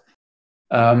DAO.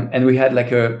 And we had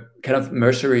like a kind of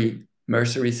mercenary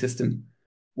system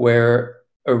where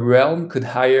a realm could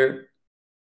hire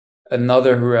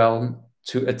another realm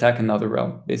to attack another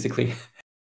realm, basically.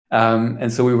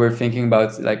 And so we were thinking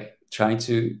about like trying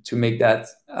to make that.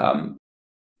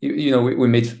 We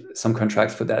made some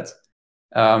contracts for that.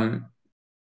 And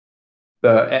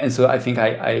so I think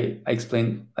I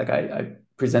explained, like I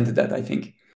presented that, I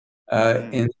think,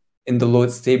 in the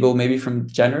Lord's table, maybe from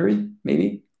January,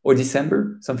 maybe, or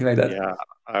December, something like that. Yeah,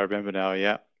 I remember now.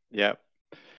 Yeah,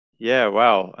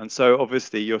 wow. And so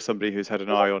obviously you're somebody who's had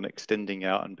an eye on extending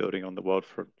out and building on the world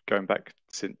for going back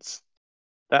since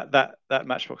that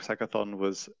Matchbox hackathon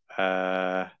was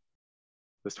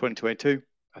 2022.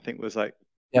 I think it was like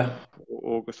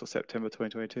August or September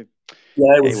 2022.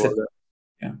 Yeah, it was.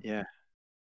 Yeah.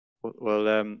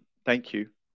 Well, thank you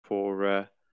for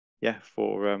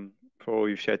all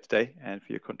you've shared today and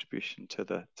for your contribution to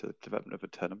the development of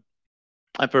Eternum,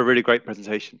 and for a really great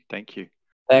presentation. Thank you.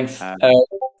 Thanks,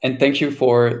 and thank you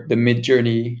for the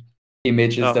Mid-Journey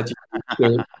images that you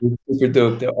did. Super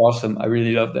dope. They're awesome. I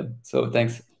really love them. So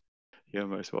thanks. You're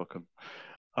most welcome.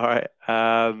 All right.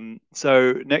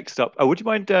 So next up, would you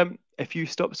mind if you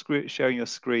stop sharing your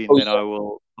screen? Then I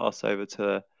will pass over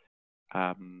to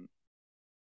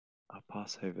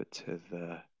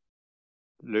the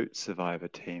Loot Survivor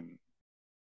team.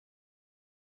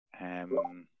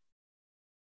 Am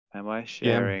I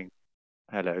sharing?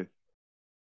 Hello.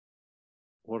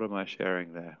 What am I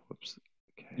sharing there? Whoops.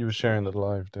 Okay, you were sharing the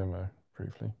live demo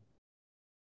briefly.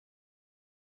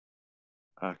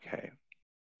 Okay,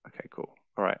 cool.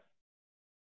 All right.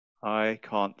 I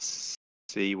can't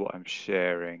see what I'm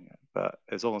sharing, but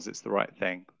as long as it's the right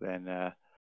thing, then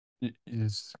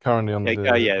it's currently on the.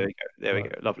 Yeah, there we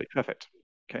go. Lovely, perfect.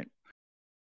 Okay.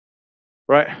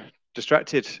 Right,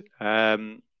 distracted.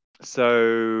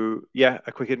 So yeah,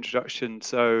 a quick introduction.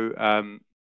 So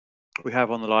we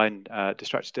have on the line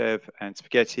Distracted Dev and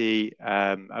Spaghetti,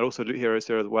 and also Loot Heroes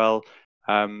here as well.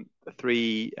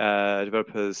 3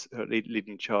 developers who are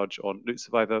leading charge on Loot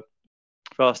Survivor.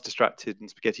 Fast, Distracted, and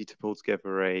Spaghetti to pull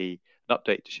together an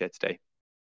update to share today.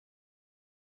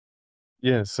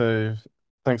 Yeah, so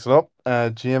thanks a lot,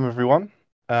 GM everyone.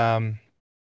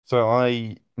 So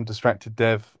I am Distracted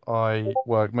Dev. I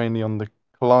work mainly on the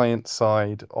client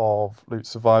side of Loot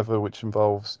Survivor, which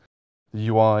involves the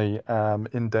UI,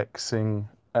 indexing,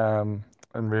 and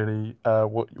really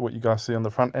what you guys see on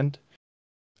the front end.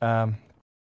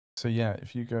 So yeah,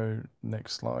 if you go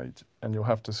next slide, and you'll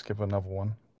have to skip another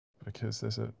one because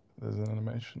there's an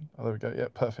animation. Oh, there we go. Yeah,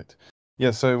 perfect.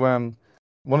 Yeah, so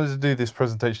wanted to do this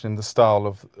presentation in the style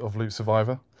of Loot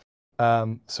Survivor.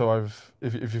 So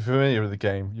if you're familiar with the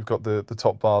game, you've got the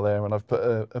top bar there, and I've put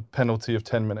a penalty of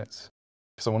 10 minutes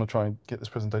because I want to try and get this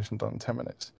presentation done in 10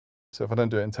 minutes. So if I don't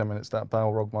do it in 10 minutes, that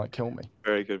Balrog might kill me.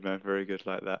 Very good, man. Very good,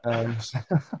 like that.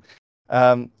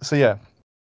 So yeah,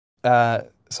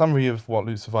 summary of what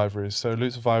Loot Survivor is. So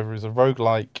Loot Survivor is a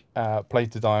roguelike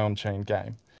play-to-die on-chain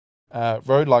game.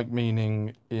 Roguelike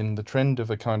meaning in the trend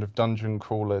of a kind of dungeon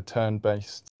crawler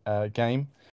turn-based game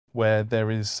where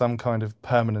there is some kind of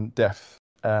permanent death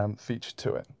feature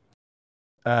to it.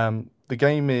 The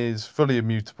game is fully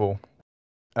immutable,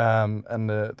 and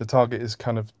the target is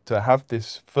kind of to have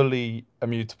this fully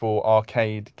immutable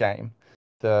arcade game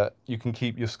that you can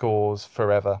keep your scores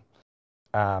forever,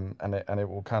 and it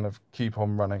will kind of keep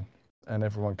on running, and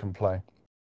everyone can play.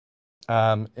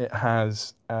 It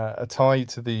has a tie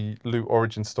to the Loot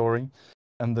origin story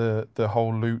and the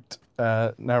whole Loot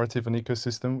narrative and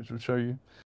ecosystem, which we'll show you.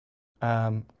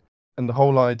 And the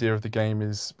whole idea of the game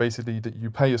is basically that you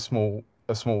pay a small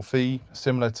fee,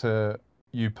 similar to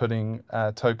you putting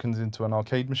tokens into an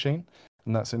arcade machine,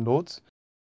 and that's in Lords.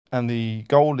 And the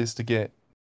goal is to get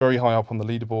very high up on the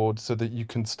leaderboard so that you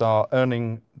can start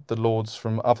earning the Lords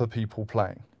from other people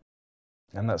playing.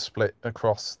 And that's split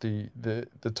across the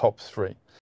top 3.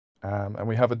 And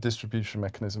we have a distribution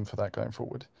mechanism for that going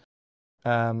forward.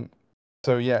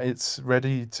 So yeah, it's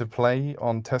ready to play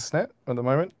on testnet at the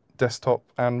moment, desktop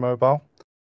and mobile.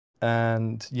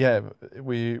 And yeah,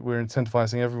 we're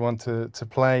incentivizing everyone to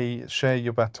play, share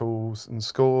your battles and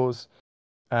scores,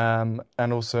 and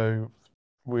also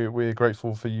we're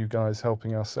grateful for you guys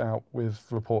helping us out with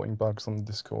reporting bugs on the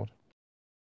Discord.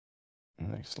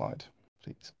 Next slide,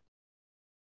 please.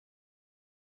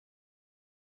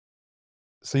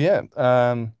 So yeah,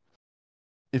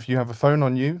 if you have a phone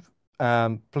on you,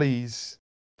 please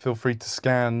feel free to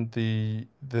scan the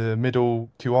middle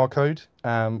QR code,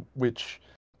 which,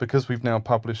 because we've now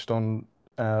published on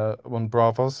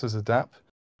Bravos as a DApp,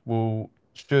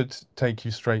 should take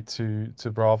you straight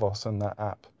to Bravos and that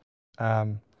app.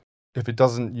 If it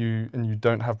doesn't, and you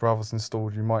don't have Bravos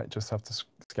installed, you might just have to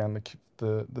scan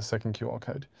the second QR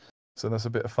code. So that's a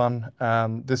bit of fun.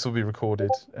 This will be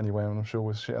recorded anyway, and I'm sure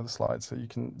we'll share the slides so you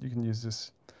can use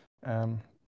this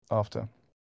after.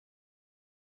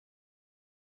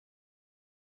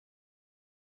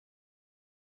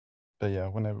 But yeah,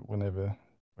 whenever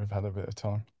we've had a bit of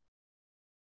time.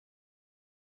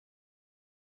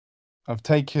 I've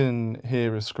taken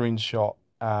here a screenshot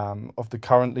of the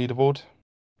current leaderboard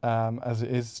as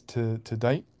it is to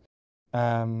date.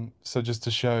 So just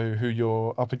to show who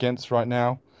you're up against right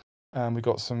now. We've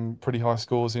got some pretty high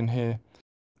scores in here.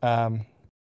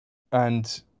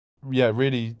 And yeah,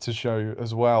 really to show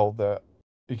as well that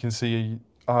you can see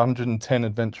 110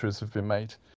 adventurers have been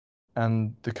made.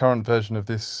 And the current version of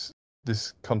this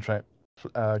contract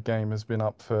game has been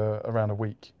up for around a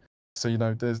week. So, you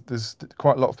know, there's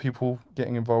quite a lot of people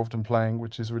getting involved and playing,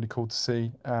 which is really cool to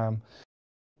see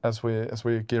as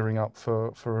we're gearing up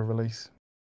for a release.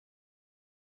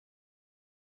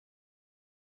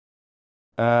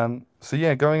 So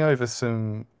yeah, going over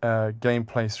some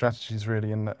gameplay strategies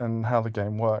really and how the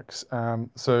game works.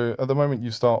 So at the moment you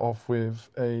start off with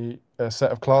a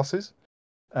set of classes,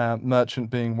 merchant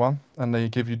being one, and they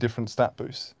give you different stat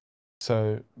boosts.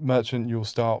 So merchant, you'll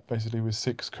start basically with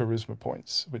 6 charisma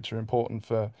points, which are important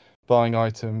for buying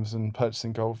items and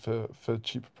purchasing gold for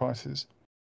cheaper prices.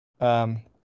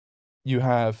 You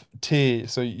have tier,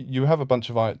 so you have a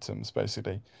bunch of items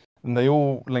basically, and they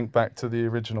all link back to the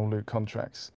original loot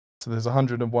contracts. So there's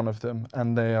 101 of them,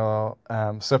 and they are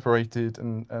separated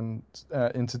and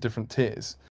into different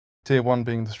tiers. Tier 1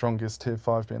 being the strongest, Tier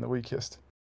 5 being the weakest.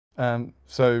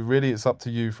 So really it's up to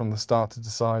you from the start to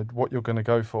decide what you're going to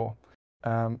go for.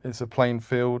 It's a plain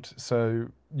field, so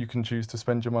you can choose to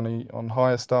spend your money on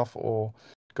higher stuff or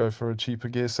go for a cheaper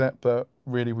gear set, but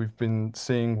really we've been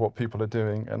seeing what people are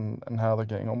doing and how they're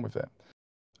getting on with it.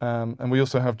 And we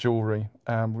also have jewelry,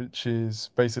 which is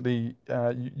basically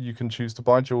you can choose to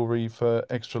buy jewelry for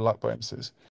extra luck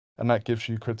bonuses, and that gives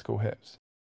you critical hits.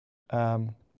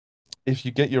 If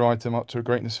you get your item up to a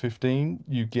greatness 15,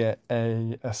 you get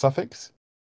a suffix,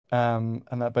 and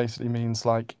that basically means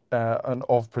like an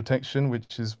of protection,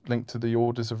 which is linked to the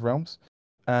orders of realms,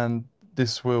 and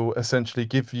this will essentially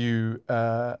give you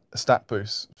a stat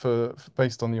boost for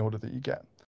based on the order that you get.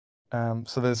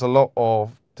 So there's a lot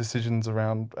of decisions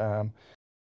around the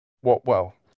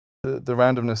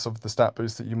randomness of the stat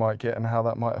boost that you might get and how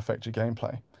that might affect your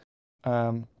gameplay.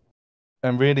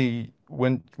 And really,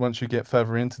 once you get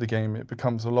further into the game, it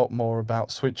becomes a lot more about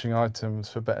switching items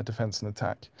for better defense and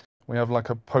attack. We have like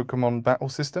a Pokemon battle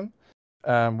system,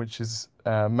 which is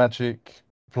magic,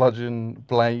 bludgeon,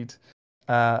 blade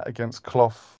against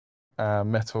cloth,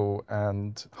 metal,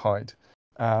 and hide.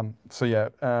 So yeah,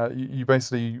 you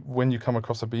basically, when you come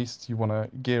across a beast, you want to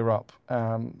gear up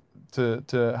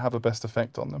to have a best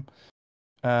effect on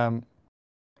them.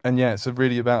 And yeah, it's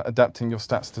really about adapting your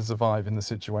stats to survive in the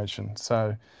situation.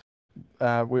 So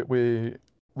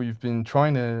we've been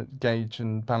trying to gauge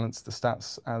and balance the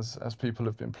stats as people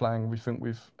have been playing. We think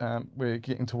we're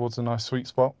getting towards a nice sweet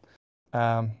spot.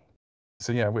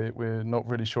 So yeah, we're not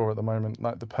really sure at the moment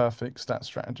like the perfect stat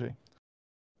strategy.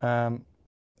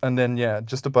 And then yeah,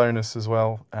 just a bonus as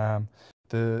well.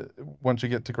 Once you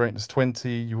get to greatness 20,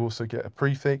 you also get a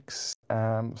prefix.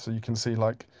 So you can see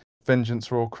like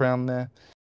Vengeance Royal Crown there.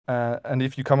 And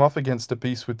if you come up against a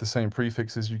beast with the same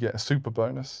prefixes, you get a super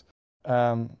bonus.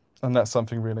 And that's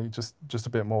something really just a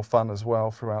bit more fun as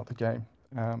well throughout the game.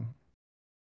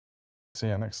 So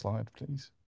yeah, next slide, please.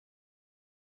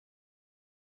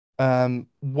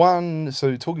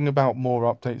 So talking about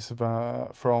more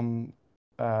updates from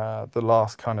the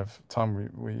last kind of time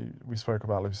we spoke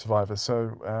about Loot Survivor.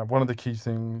 So one of the key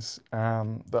things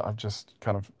that I've just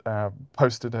kind of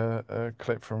posted a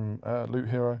clip from Loot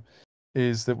Hero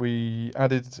is that we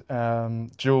added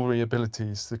jewelry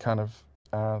abilities to kind of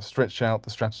stretch out the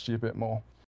strategy a bit more.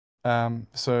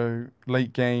 So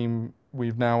late game,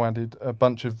 we've now added a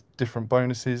bunch of different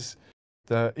bonuses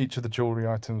that each of the jewelry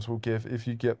items will give if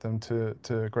you get them to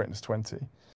greatness 20.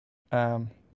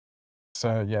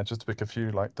 So yeah, just to pick a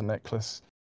few, like the necklace,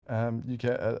 you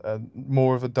get a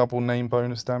more of a double name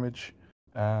bonus damage.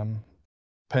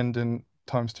 pendant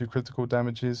times 2 critical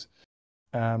damages,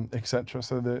 etc.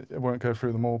 So I won't go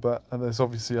through them all, but there's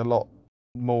obviously a lot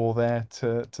more there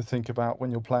to think about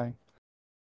when you're playing.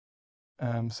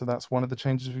 So that's one of the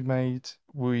changes we made.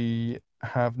 We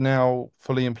have now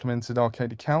fully implemented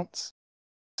arcade accounts.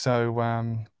 So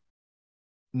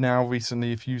now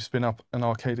recently, if you spin up an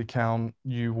arcade account,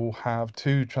 you will have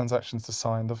 2 transactions to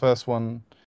sign. The first one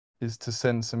is to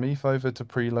send some ETH over to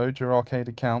preload your arcade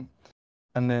account,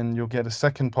 and then you'll get a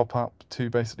second pop-up to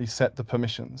basically set the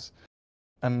permissions.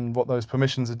 And what those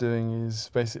permissions are doing is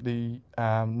basically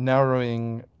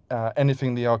narrowing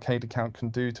anything the arcade account can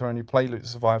do to only play Loot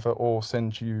Survivor or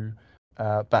send you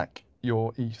back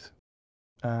your ETH.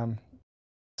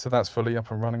 So that's fully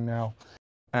up and running now.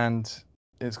 And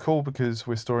it's cool because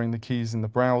we're storing the keys in the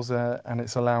browser and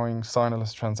it's allowing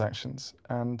signerless transactions.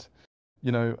 And,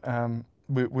 you know,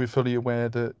 we're fully aware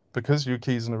that because your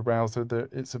keys in a browser,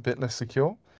 that it's a bit less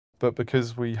secure. But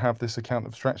because we have this account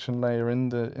abstraction layer in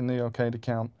the arcade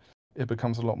account, it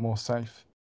becomes a lot more safe.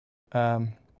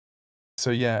 So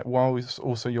yeah, while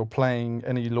also you're playing,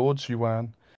 any lords you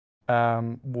earn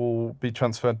will be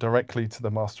transferred directly to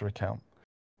the master account.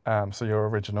 So your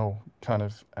original kind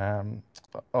of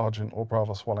Argent or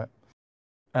Bravos wallet.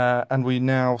 And we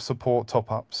now support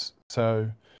top-ups. So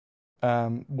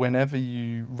whenever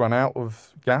you run out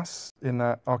of gas in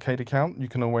that arcade account, you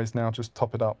can always now just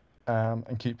top it up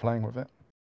and keep playing with it.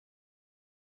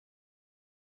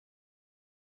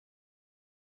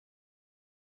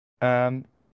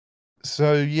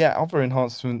 So yeah, other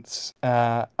enhancements,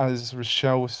 as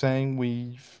Rochelle was saying,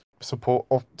 we support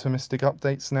optimistic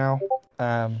updates now.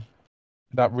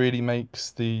 That really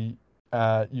makes the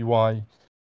UI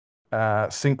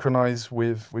synchronize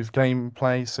with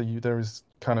gameplay, so there is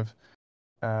kind of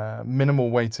minimal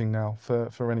waiting now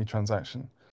for any transaction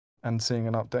and seeing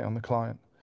an update on the client.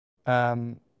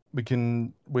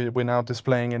 We're now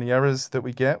displaying any errors that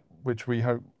we get, which we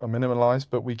hope are minimalized,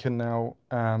 but we can now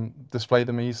display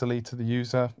them easily to the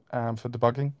user for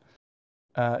debugging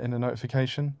in a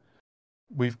notification.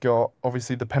 We've got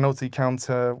obviously the penalty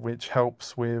counter, which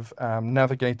helps with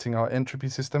navigating our entropy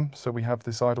system. So we have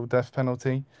this idle death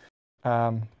penalty.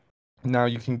 Now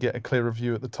you can get a clearer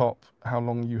view at the top how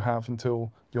long you have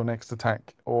until your next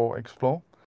attack or explore.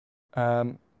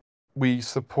 We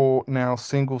support now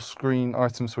single screen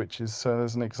item switches. So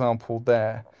there's an example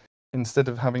there. Instead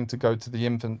of having to go to the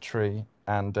inventory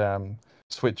and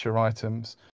switch your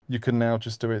items, you can now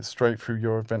just do it straight through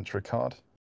your adventurer card,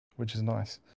 which is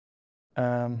nice.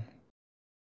 And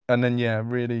then yeah,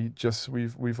 really just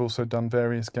we've also done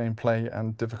various gameplay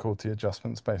and difficulty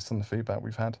adjustments based on the feedback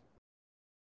we've had.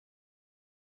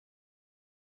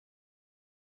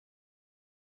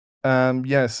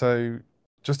 Yeah, so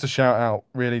just a shout out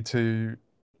really to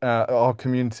our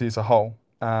community as a whole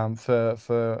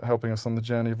for helping us on the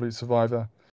journey of Loot Survivor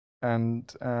and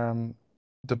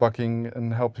debugging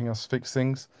and helping us fix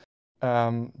things.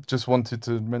 Just wanted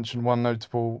to mention one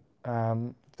notable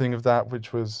thing of that,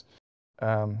 which was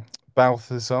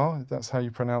Balthazar, if that's how you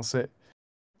pronounce it,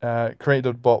 created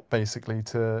a bot basically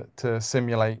to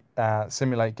simulate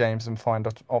games and find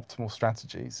optimal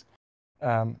strategies,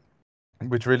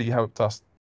 which really helped us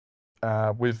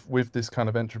with this kind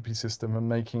of entropy system and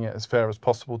making it as fair as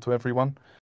possible to everyone.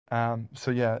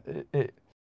 So yeah,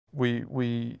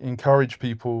 we encourage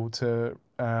people to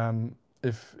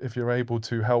if you're able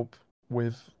to help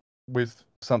with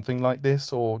something like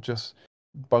this or just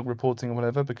bug reporting or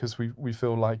whatever, because we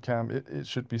feel like it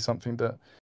should be something that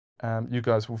you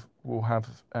guys will have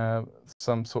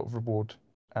some sort of reward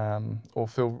or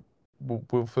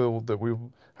will feel that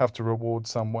we'll have to reward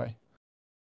some way.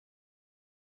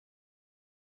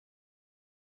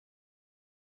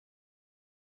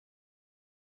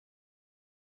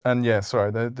 And yeah,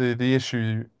 sorry, the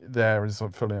issue there is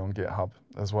fully on GitHub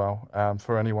as well,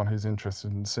 for anyone who's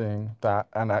interested in seeing that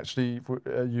and actually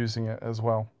using it as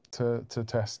well to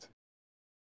test.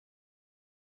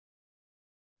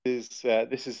 This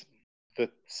is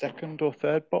the second or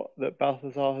third bot that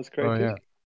Balthazar has created? Oh,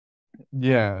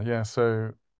 yeah.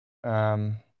 So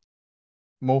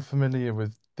more familiar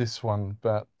with this one,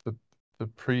 but the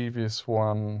previous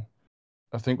one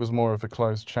I think was more of a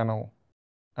closed channel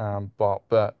bot,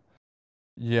 but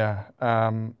yeah,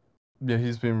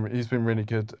 he's been really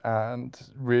good and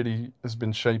really has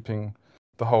been shaping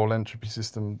the whole entropy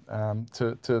system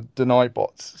to deny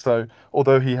bots. So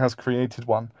although he has created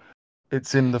one,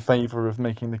 it's in the favor of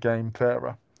making the game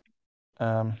fairer,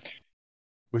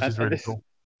 which is really cool.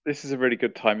 This is a really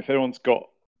good time. If anyone's got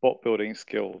bot building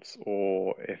skills,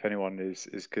 or if anyone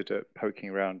is good at poking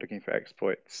around looking for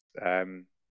exploits,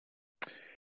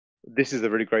 this is a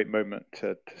really great moment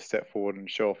to step forward and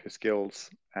show off your skills.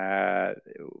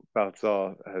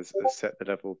 Balthazar has set the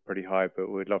level pretty high, but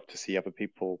we'd love to see other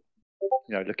people,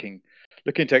 looking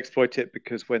to exploit it,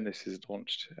 because when this is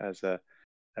launched as a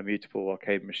mutable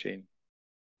arcade machine,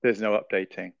 there's no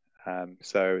updating.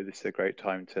 So this is a great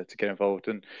time to get involved.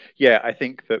 And yeah, I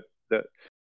think that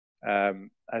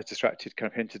as Distracted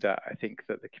kind of hinted at, I think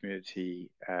that the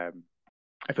community,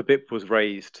 if a BIP was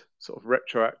raised sort of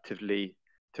retroactively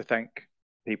to thank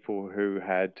people who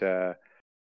had that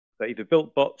either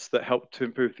built bots that helped to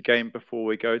improve the game before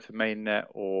we go to mainnet,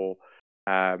 or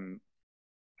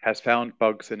has found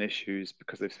bugs and issues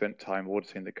because they've spent time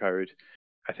auditing the code,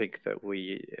 I think that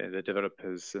we, the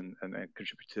developers and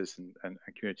contributors and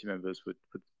community members would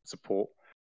support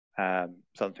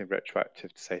something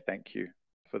retroactive to say thank you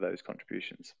for those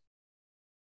contributions.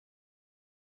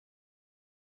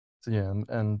 So yeah,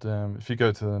 and if you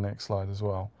go to the next slide as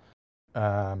well,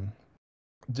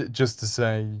 just to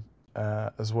say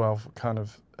as well, kind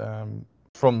of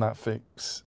from that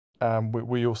fix,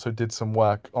 we also did some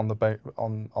work on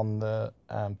the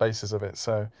basis of it.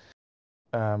 So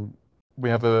we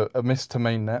have a miss to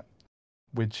mainnet,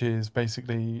 which is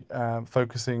basically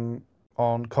focusing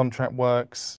on contract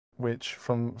works, which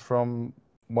from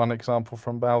one example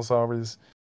from Balzar is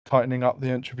tightening up the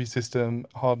entropy system,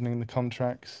 hardening the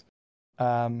contracts.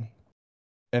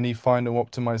 Any final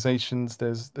optimizations,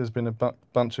 there's been a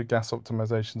bunch of gas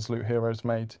optimizations Loot Heroes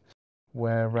made,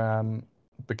 where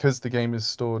because the game is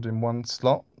stored in one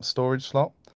storage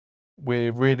slot,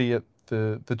 we're really at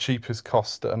the cheapest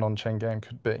cost that an on-chain game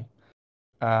could be,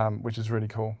 which is really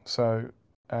cool. So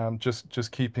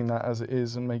just keeping that as it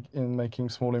is and making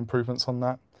small improvements on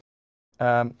that.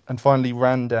 And finally,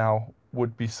 Randall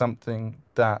would be something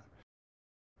that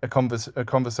a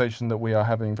conversation that we are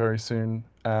having very soon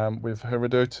with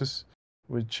Herodotus,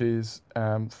 which is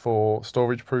for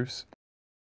storage proofs.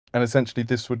 And essentially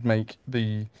this would make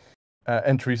the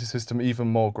entry system even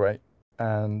more great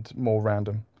and more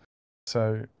random.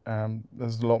 So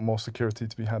there's a lot more security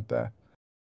to be had there.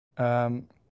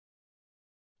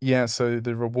 Yeah, so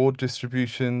the reward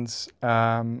distributions,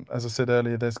 as I said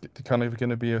earlier, there's kind of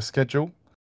going to be a schedule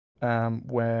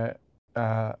where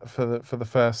for the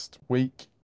first week,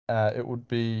 it would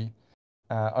be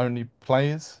only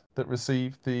players that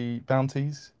receive the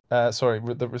bounties.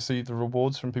 That receive the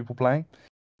rewards from people playing.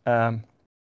 It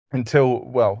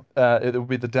will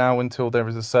be the DAO until there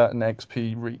is a certain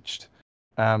XP reached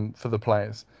for the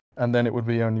players, and then it would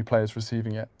be only players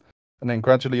receiving it. And then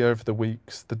gradually over the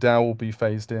weeks, the DAO will be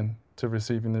phased in to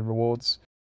receiving the rewards.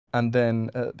 And then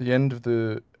at the end of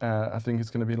the, I think it's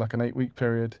going to be like an 8-week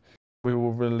period, we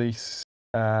will release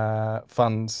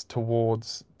funds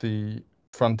towards the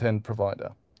front end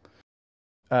provider.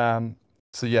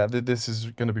 So yeah, this is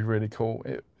going to be really cool.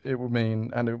 It would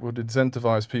mean, and it would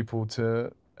incentivize people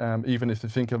to, even if they're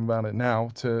thinking about it now,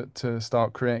 to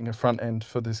start creating a front end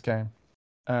for this game.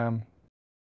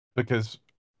 Because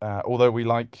although we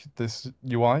like this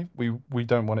UI, we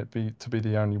don't want it to be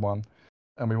the only one,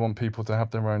 and we want people to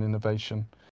have their own innovation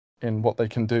in what they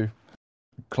can do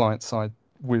client side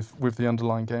with the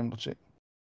underlying game logic.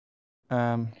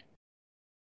 And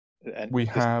we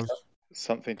have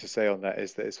something to say on that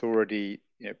is that it's already,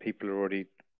 people are already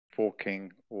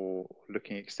forking or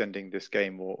looking at extending this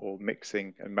game or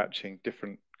mixing and matching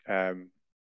different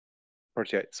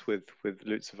projects with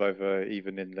Loot Survivor,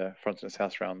 even in the Frontinus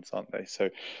House rounds, aren't they? So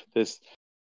there's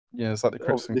it's like the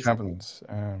Crypts and Caverns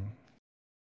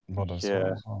mod as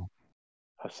yeah. well.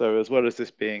 So as well as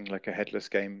this being like a headless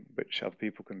game, which other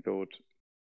people can build,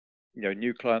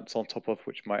 new clients on top of,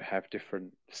 which might have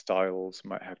different styles,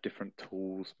 might have different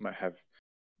tools, might have,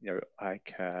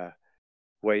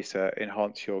 ways to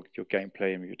enhance your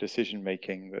gameplay and your decision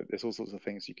making. There's all sorts of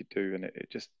things you could do, and it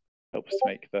just helps to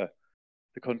make the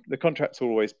contracts will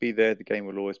always be there. The game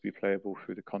will always be playable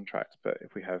through the contract. But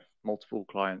if we have multiple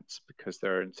clients, because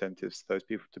there are incentives to those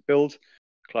people to build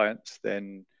clients,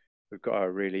 then we've got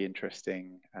a really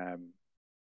interesting kind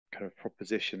of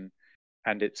proposition,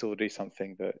 and it's already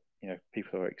something that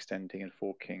people are extending and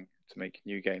forking to make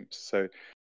new games. So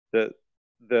the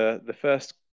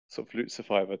first sort of Loot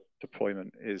Survivor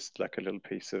deployment is like a little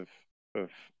piece of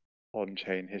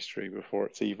on-chain history before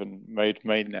it's even made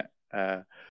mainnet,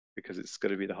 because it's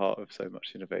going to be the heart of so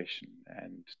much innovation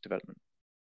and development.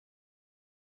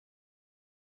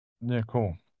 Yeah,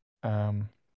 cool. And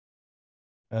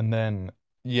then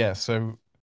so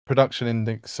production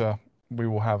indexer we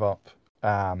will have up.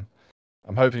 I'm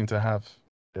hoping to have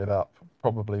it up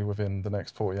probably within the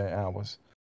next 48 hours.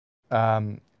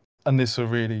 And this will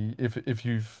really, if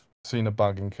you've seen a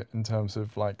bug in terms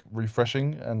of like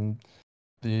refreshing and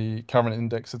the current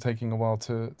index are taking a while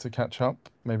to catch up,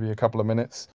 maybe a couple of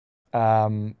minutes.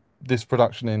 This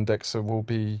production indexer will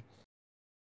be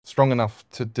strong enough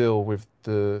to deal with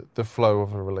the flow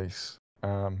of a release.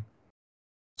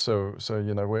 So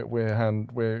you know,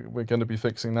 we're going to be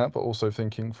fixing that, but also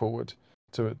thinking forward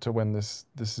to when this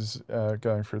is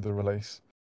going through the release.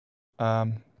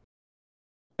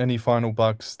 Any final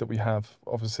bugs that we have,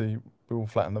 obviously, we will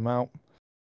flatten them out.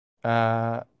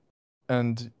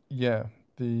 And yeah,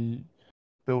 the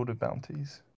builder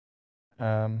bounties.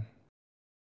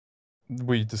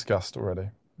 We discussed already.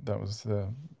 That was the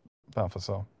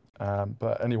Balthasar.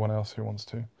 But anyone else who wants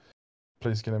to,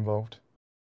 please get involved.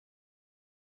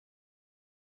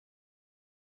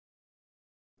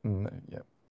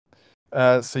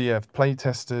 Yeah. So yeah, play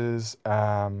testers.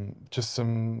 Just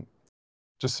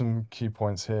some key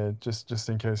points here, just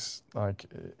in case like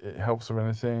it helps or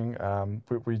anything.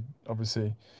 We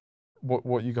obviously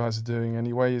what you guys are doing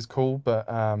anyway is cool, but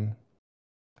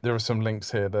there are some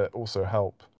links here that also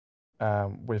help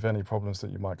with any problems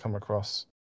that you might come across.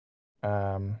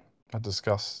 I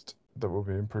discussed that we'll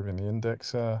be improving the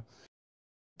indexer.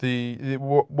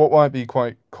 What might be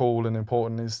quite cool and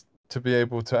important is to be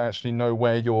able to actually know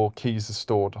where your keys are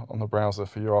stored on the browser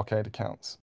for your arcade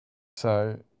accounts.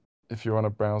 So if you're on a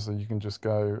browser, you can just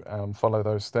go follow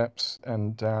those steps,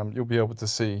 and you'll be able to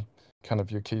see kind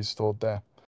of your keys stored there.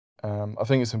 I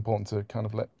think it's important to kind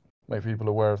of make people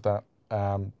aware of that.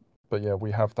 But yeah,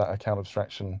 we have that account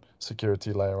abstraction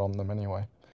security layer on them anyway.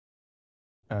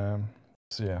 So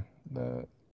yeah, the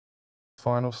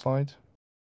final slide,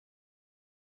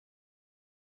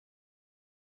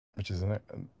 which is I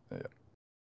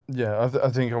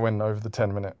think I went over the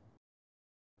 10-minute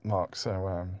mark.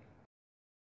 So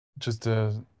just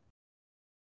to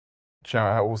shout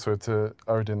out also to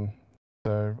Odin.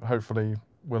 So hopefully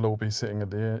we'll all be sitting at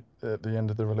the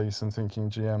end of the release and thinking,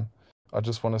 GM, I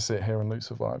just want to sit here and loot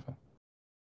Survivor.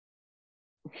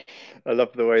 I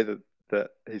love the way that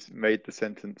he's made the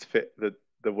sentence fit the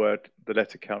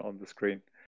letter count on the screen.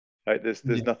 Like there's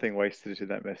nothing wasted in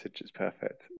that message. It's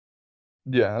perfect.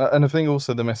 Yeah, and I think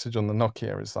also the message on the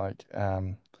Nokia is like,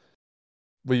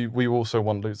 we also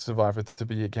want Loot Survivor to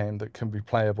be a game that can be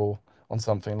playable on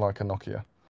something like a Nokia.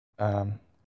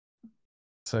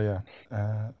 So yeah,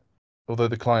 although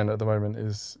the client at the moment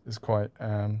is quite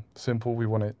simple, we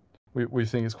want it. We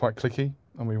think it's quite clicky,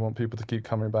 and we want people to keep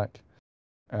coming back.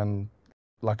 And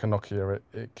like a Nokia,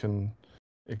 it can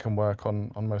work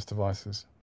on most devices.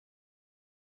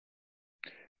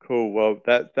 Cool. Well,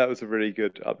 that was a really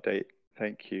good update.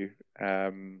 Thank you.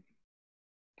 I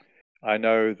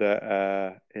know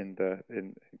that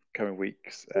in coming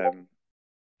weeks, we'll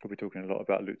be talking a lot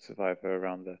about Loot Survivor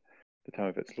around the time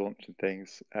of its launch and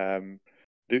things.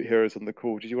 Loot Hero's on the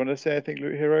call. Did you want to say anything,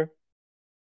 Loot Hero?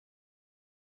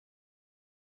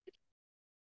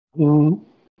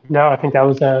 No, I think that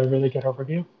was a really good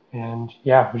overview. And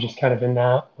yeah, we're just kind of in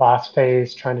that last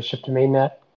phase trying to shift to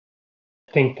mainnet.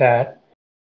 I think that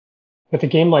with a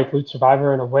game like Loot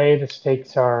Survivor, in a way, the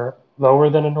stakes are lower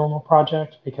than a normal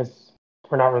project because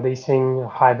we're not releasing a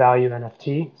high value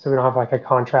NFT. So we don't have like a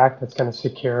contract that's going to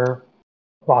secure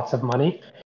lots of money.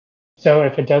 So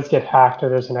if it does get hacked or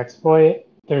there's an exploit,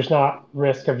 there's not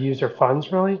risk of user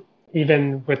funds really.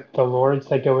 Even with the lords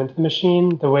that go into the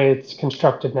machine, the way it's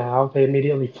constructed now, they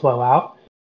immediately flow out.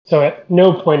 So at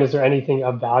no point is there anything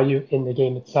of value in the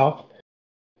game itself.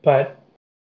 But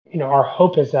our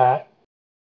hope is that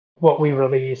what we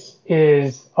release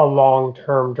is a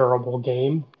long-term durable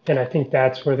game. And I think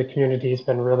that's where the community has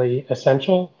been really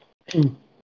essential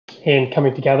in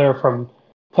coming together, from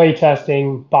play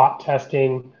testing, bot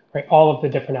testing, right, all of the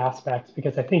different aspects,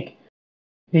 because I think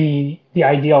the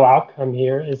ideal outcome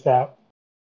here is that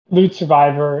Loot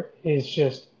Survivor is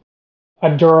just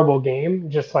a durable game,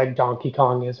 just like Donkey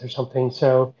Kong is or something.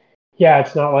 So yeah,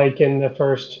 it's not like in the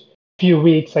first few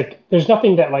weeks, like there's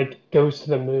nothing that like goes to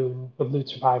the moon with Loot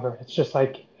Survivor. It's just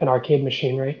like an arcade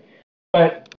machine, right?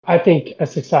 But I think a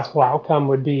successful outcome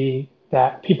would be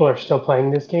that people are still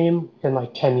playing this game in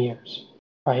like 10 years,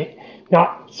 right?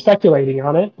 Not speculating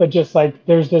on it, but just like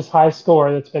there's this high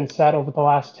score that's been set over the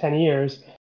last 10 years,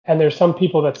 and there's some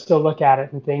people that still look at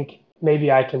it and think,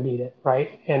 maybe I can beat it,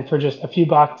 right? And for just a few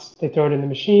bucks, they throw it in the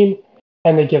machine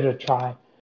and they give it a try.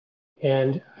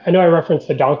 And I know I referenced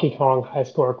the Donkey Kong high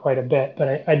score quite a bit,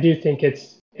 but I do think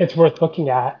it's worth looking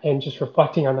at and just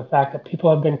reflecting on the fact that people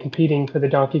have been competing for the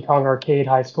Donkey Kong arcade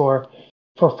high score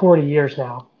for 40 years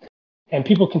now. And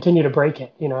people continue to break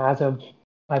it. As of,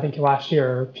 I think last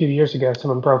year or a few years ago,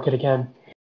 someone broke it again.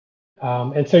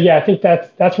 And so, yeah, I think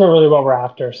that's really what we're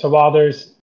after. So while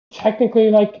there's technically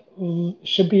like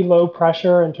should be low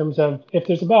pressure in terms of if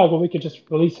there's a bug, well, we could just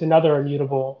release another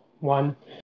immutable one.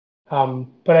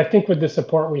 But I think with the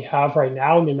support we have right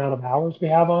now and the amount of hours we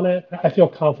have on it, I feel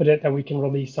confident that we can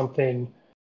release something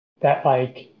that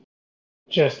like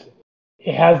just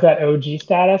it has that OG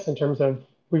status in terms of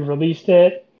we released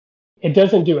it. It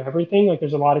doesn't do everything. Like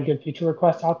there's a lot of good feature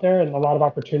requests out there and a lot of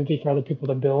opportunity for other people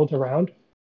to build around.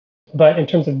 But in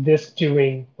terms of this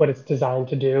doing what it's designed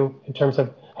to do, in terms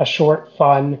of a short,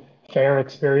 fun, fair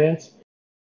experience,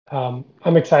 I'm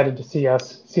excited to see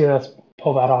us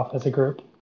pull that off as a group.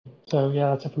 So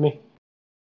yeah, that's it for me.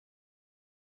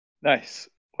 Nice.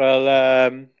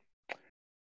 Well,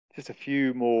 just a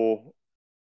few more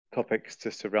topics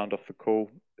just to round off the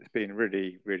call. It's been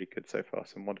really, really good so far.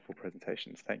 Some wonderful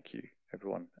presentations. Thank you,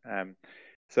 everyone.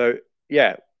 So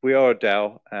yeah, we are a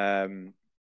DAO, and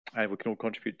we can all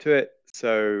contribute to it.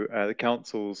 So the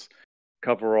councils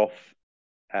cover off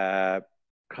kind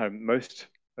of most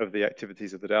of the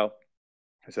activities of the DAO.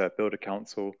 There's a Builder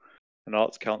Council, an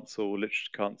Arts Council,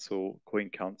 Literature Council, Coin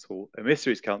Council, a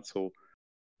Mysteries Council,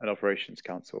 an Operations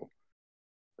Council.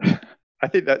 I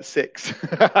think that's 6.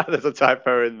 There's a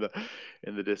typo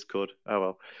in the Discord.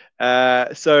 Oh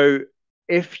well. So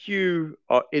if you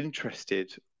are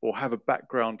interested or have a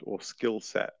background or skill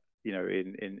set, you know,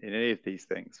 in any of these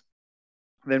things,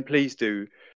 then please do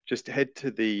just head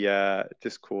to the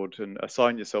Discord and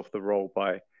assign yourself the role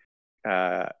by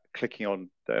clicking on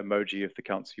the emoji of the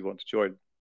council you want to join.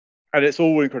 And it's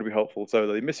all incredibly helpful. So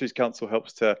the Mysteries Council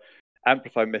helps to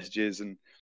amplify messages, and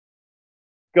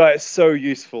guys, it's so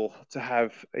useful to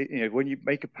have, you know, when you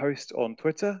make a post on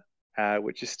Twitter,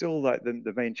 which is still like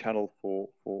the main channel for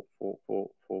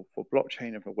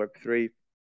blockchain and for Web3,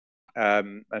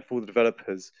 and for the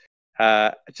developers,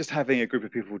 just having a group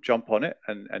of people jump on it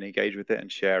and engage with it and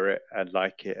share it and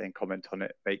like it and comment on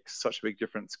it makes such a big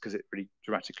difference, because it really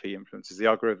dramatically influences the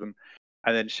algorithm.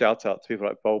 And then shout out to people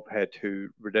like Bulbhead, who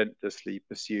relentlessly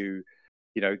pursue,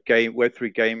 you know,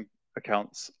 Web3 game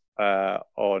accounts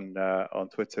on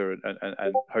Twitter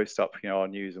and post up, you know, our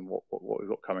news and what we've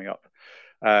got coming up.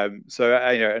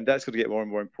 So you know, and that's going to get more and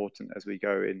more important as we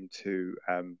go into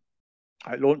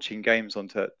launching games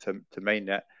onto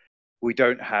mainnet. We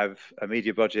don't have a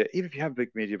media budget. Even if you have a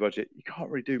big media budget, you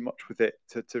can't really do much with it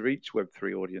to reach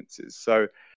Web3 audiences. So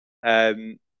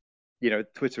you know,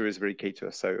 Twitter is really key to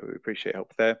us. So we appreciate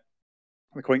help there.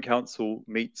 The Coin Council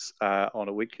meets on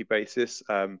a weekly basis.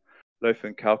 Loaf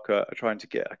and Kalka are trying to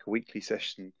get like a weekly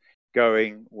session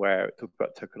going where we talk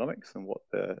about tokenomics and what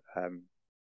the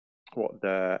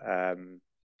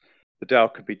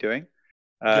DAO could be doing.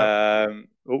 Go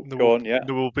on. Yeah,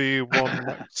 there will be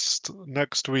one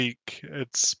next week.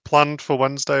 It's planned for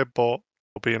Wednesday, but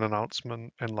there'll be an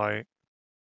announcement in like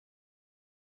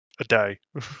a day.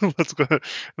 Let's go in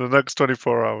the next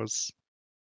 24 hours.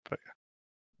 But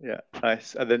yeah,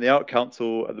 nice. And then the Art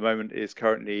Council at the moment is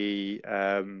currently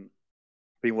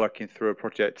been working through a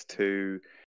project to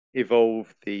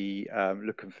evolve the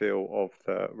look and feel of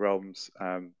the Realms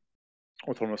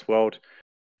autonomous world,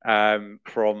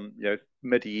 from, you know,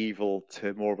 medieval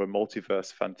to more of a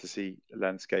multiverse fantasy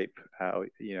landscape.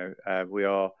 You know, we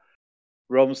are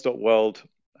realms.world,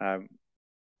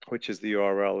 which is the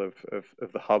URL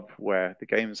of the hub where the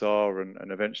games are,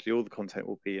 and eventually all the content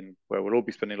will be, and where we'll all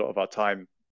be spending a lot of our time.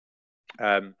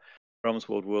 Realms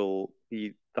World will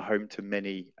be the home to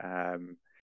many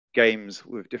games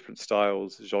with different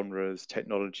styles, genres,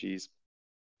 technologies,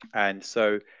 and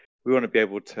so we want to be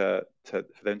able for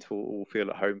them to all feel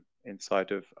at home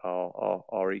inside of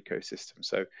our ecosystem.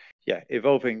 So yeah,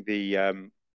 evolving the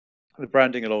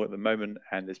branding along at the moment,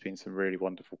 and there's been some really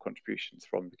wonderful contributions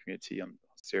from the community on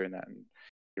steering that, and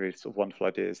really sort of wonderful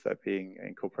ideas that are being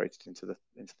incorporated into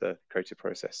the creative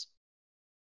process.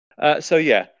 So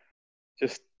yeah,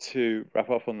 just to wrap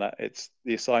up on that, it's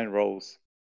the assign roles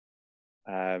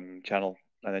channel,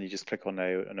 and then you just click on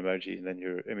an emoji, and then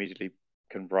you immediately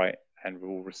can write, and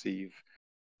we'll receive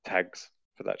tags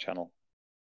for that channel.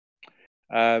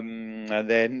 And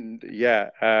then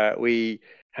yeah, we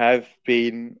have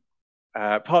been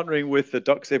partnering with the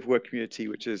Ducks Everywhere community,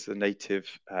 which is a native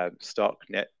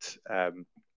Starknet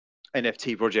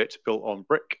NFT project built on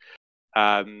Brick.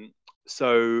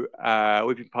 So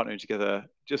we've been partnering together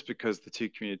just because the two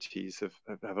communities have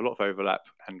a lot of overlap,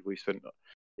 and we spent,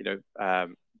 you know,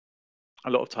 a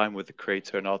lot of time with the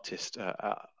creator and artist.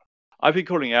 I've been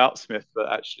calling it Outsmith,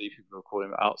 but actually people are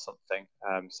calling it Out something.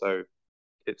 So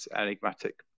it's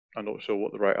enigmatic. I'm not sure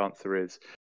what the right answer is.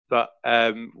 But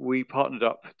we partnered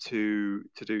up to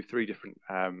do 3 different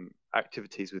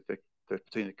activities with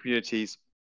between the communities.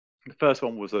 The first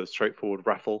one was a straightforward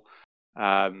raffle,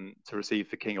 to receive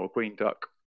the king or queen duck.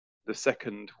 The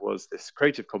second was this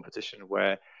creative competition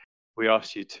where we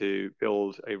asked you to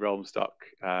build a realms duck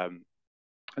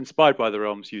inspired by the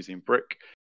realms using brick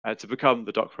to become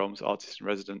the Duck Realms artist in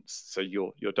residence. So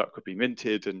your duck could be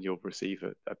minted and you'll receive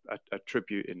a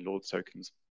tribute in Lord's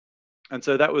tokens. And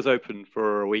so that was open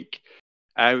for a week.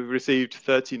 And we received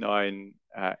 39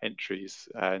 entries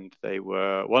and they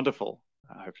were wonderful.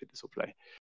 Hopefully this will play.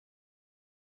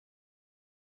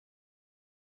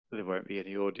 There won't be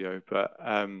any audio, but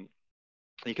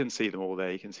you can see them all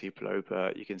there. You can see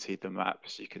Plober, you can see the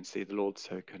maps, you can see the Lord's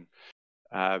token.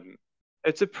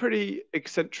 It's a pretty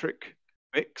eccentric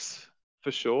mix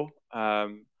for sure,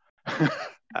 but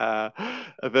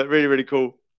really, really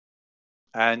cool.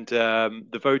 And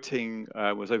the voting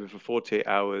was open for 48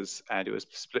 hours and it was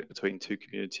split between two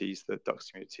communities, the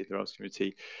Ducks community and the Realms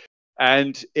community.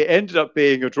 And it ended up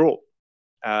being a draw.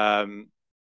 And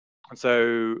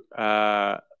so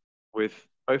with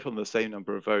both on the same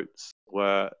number of votes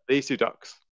were these two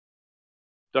ducks,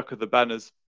 Duck of the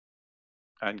Banners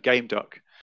and Game Duck.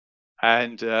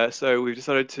 And so we've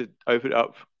decided to open it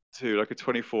up to like a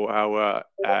 24-hour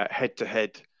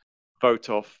head-to-head vote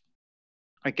off.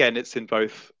 Again, it's in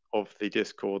both of the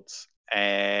Discords,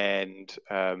 and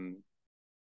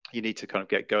you need to kind of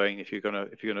get going if you're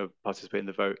gonna participate in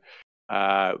the vote.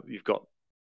 You've got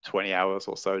 20 hours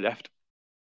or so left.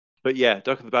 But yeah,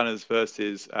 Duck of the Banners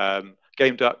versus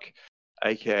Game Duck,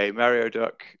 aka Mario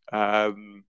Duck.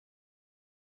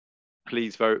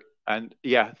 Please vote. And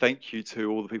yeah, thank you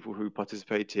to all the people who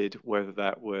participated, whether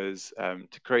that was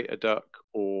to create a duck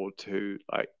or to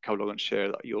like come along and share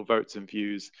like, your votes and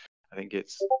views. I think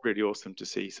it's really awesome to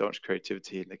see so much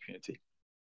creativity in the community.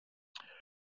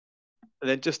 And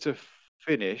then just to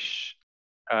finish,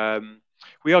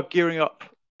 we are gearing up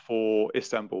for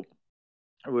Istanbul.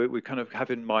 We kind of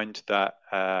have in mind that,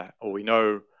 or we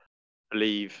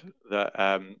believe that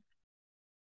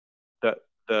that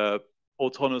the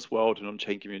autonomous world and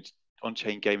on-chain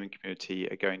gaming community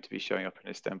are going to be showing up in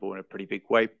Istanbul in a pretty big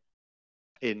way.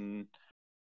 In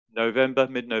November,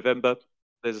 mid-November,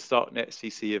 there's a Startnet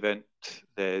CC event.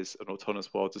 There's an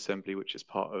Autonomous Worlds Assembly, which is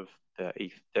part of the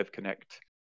ETH Dev Connect.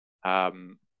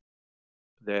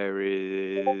 There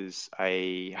is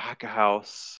a hacker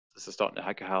house. There's a Startnet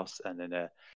hacker house, and then a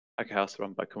hacker house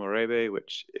run by Komorebe,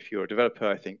 which, if you're a developer,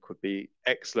 I think would be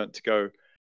excellent to go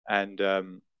and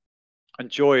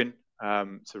join.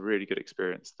 It's a really good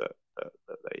experience that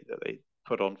they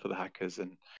put on for the hackers,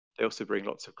 and they also bring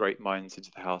lots of great minds into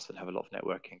the house and have a lot of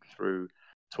networking through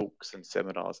talks and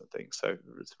seminars and things. So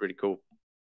it's really cool.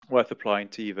 Worth applying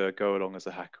to either go along as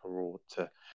a hacker or to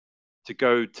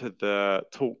go to the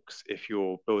talks if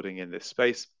you're building in this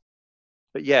space.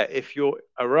 But yeah, if you're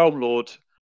a Realm Lord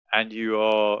and you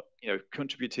are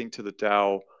contributing to the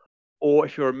DAO, or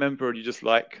if you're a member and you just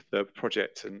like the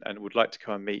project and would like to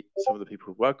come and meet some of the people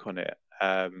who work on it,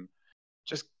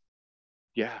 just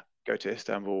go to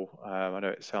Istanbul. I know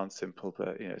it sounds simple,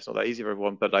 but it's not that easy for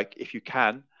everyone. But like, if you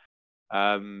can,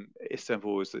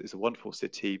 Istanbul is a wonderful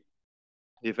city.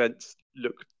 The events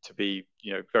look to be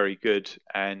very good,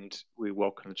 and we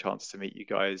welcome the chance to meet you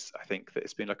guys. I think that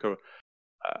it's been like a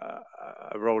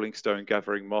rolling stone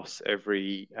gathering moss.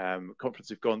 Every conference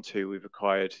we've gone to, we've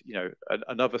acquired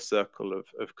another circle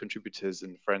of contributors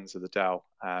and friends of the DAO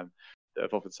that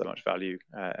have offered so much value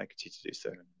and continue to do so.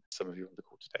 And some of you on the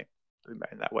call today, we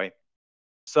met in that way.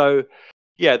 So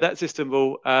yeah, that's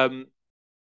Istanbul.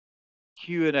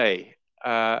 Q&A.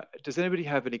 Does anybody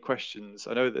have any questions?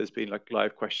 I know there's been like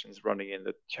live questions running in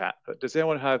the chat, but does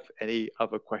anyone have any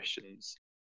other questions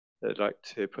that'd like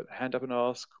to put their hand up and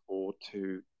ask, or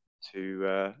to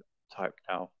type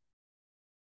now?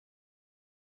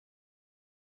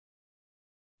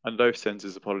 And Loaf sends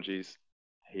his apologies.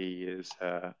 He is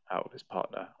out with his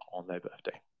partner on their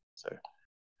birthday. So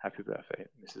happy birthday,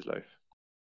 Mrs. Loaf.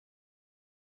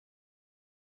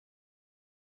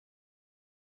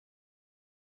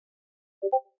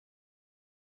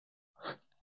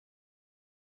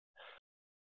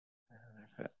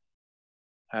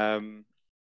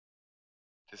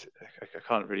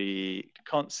 I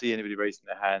can't see anybody raising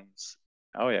their hands.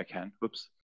 Oh yeah, I can. Whoops.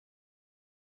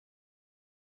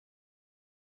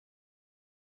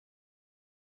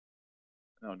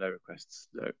 No requests.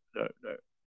 No.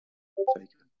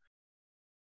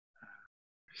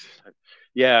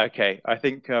 Yeah, okay. I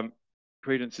think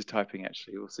Credence is typing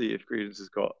actually. We'll see if Credence has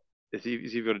got. If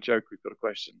you've got a joke, we've got a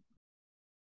question.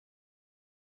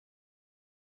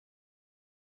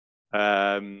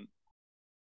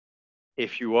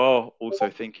 If you are also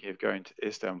thinking of going to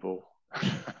Istanbul,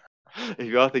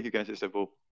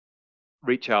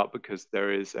 reach out, because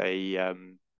there is a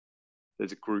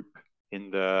there's a group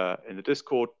in the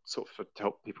Discord sort of to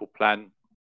help people plan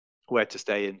where to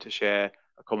stay and to share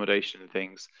accommodation and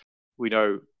things. We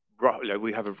know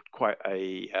we have quite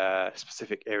a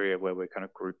specific area where we're kind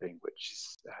of grouping, which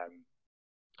is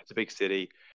it's a big city.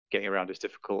 Getting around is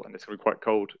difficult, and it's going to be quite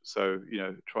cold. So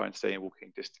try and stay in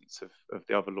walking distance of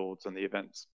the other lords and the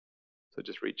events. So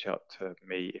just reach out to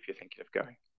me if you're thinking of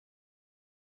going.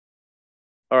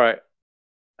 All right,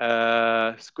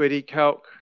 Squiddy, Calc,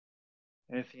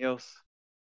 anything else?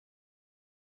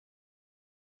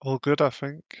 All good, I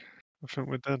think. I think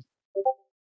we're done.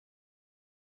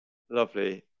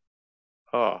 Lovely.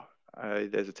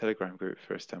 There's a Telegram group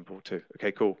for Istanbul too.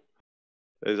 Okay, cool.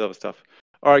 There's other stuff.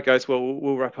 All right, guys. Well,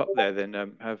 we'll wrap up there then.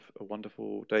 Have a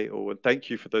wonderful day, and thank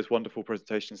you for those wonderful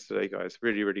presentations today, guys.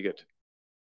 Really, really good.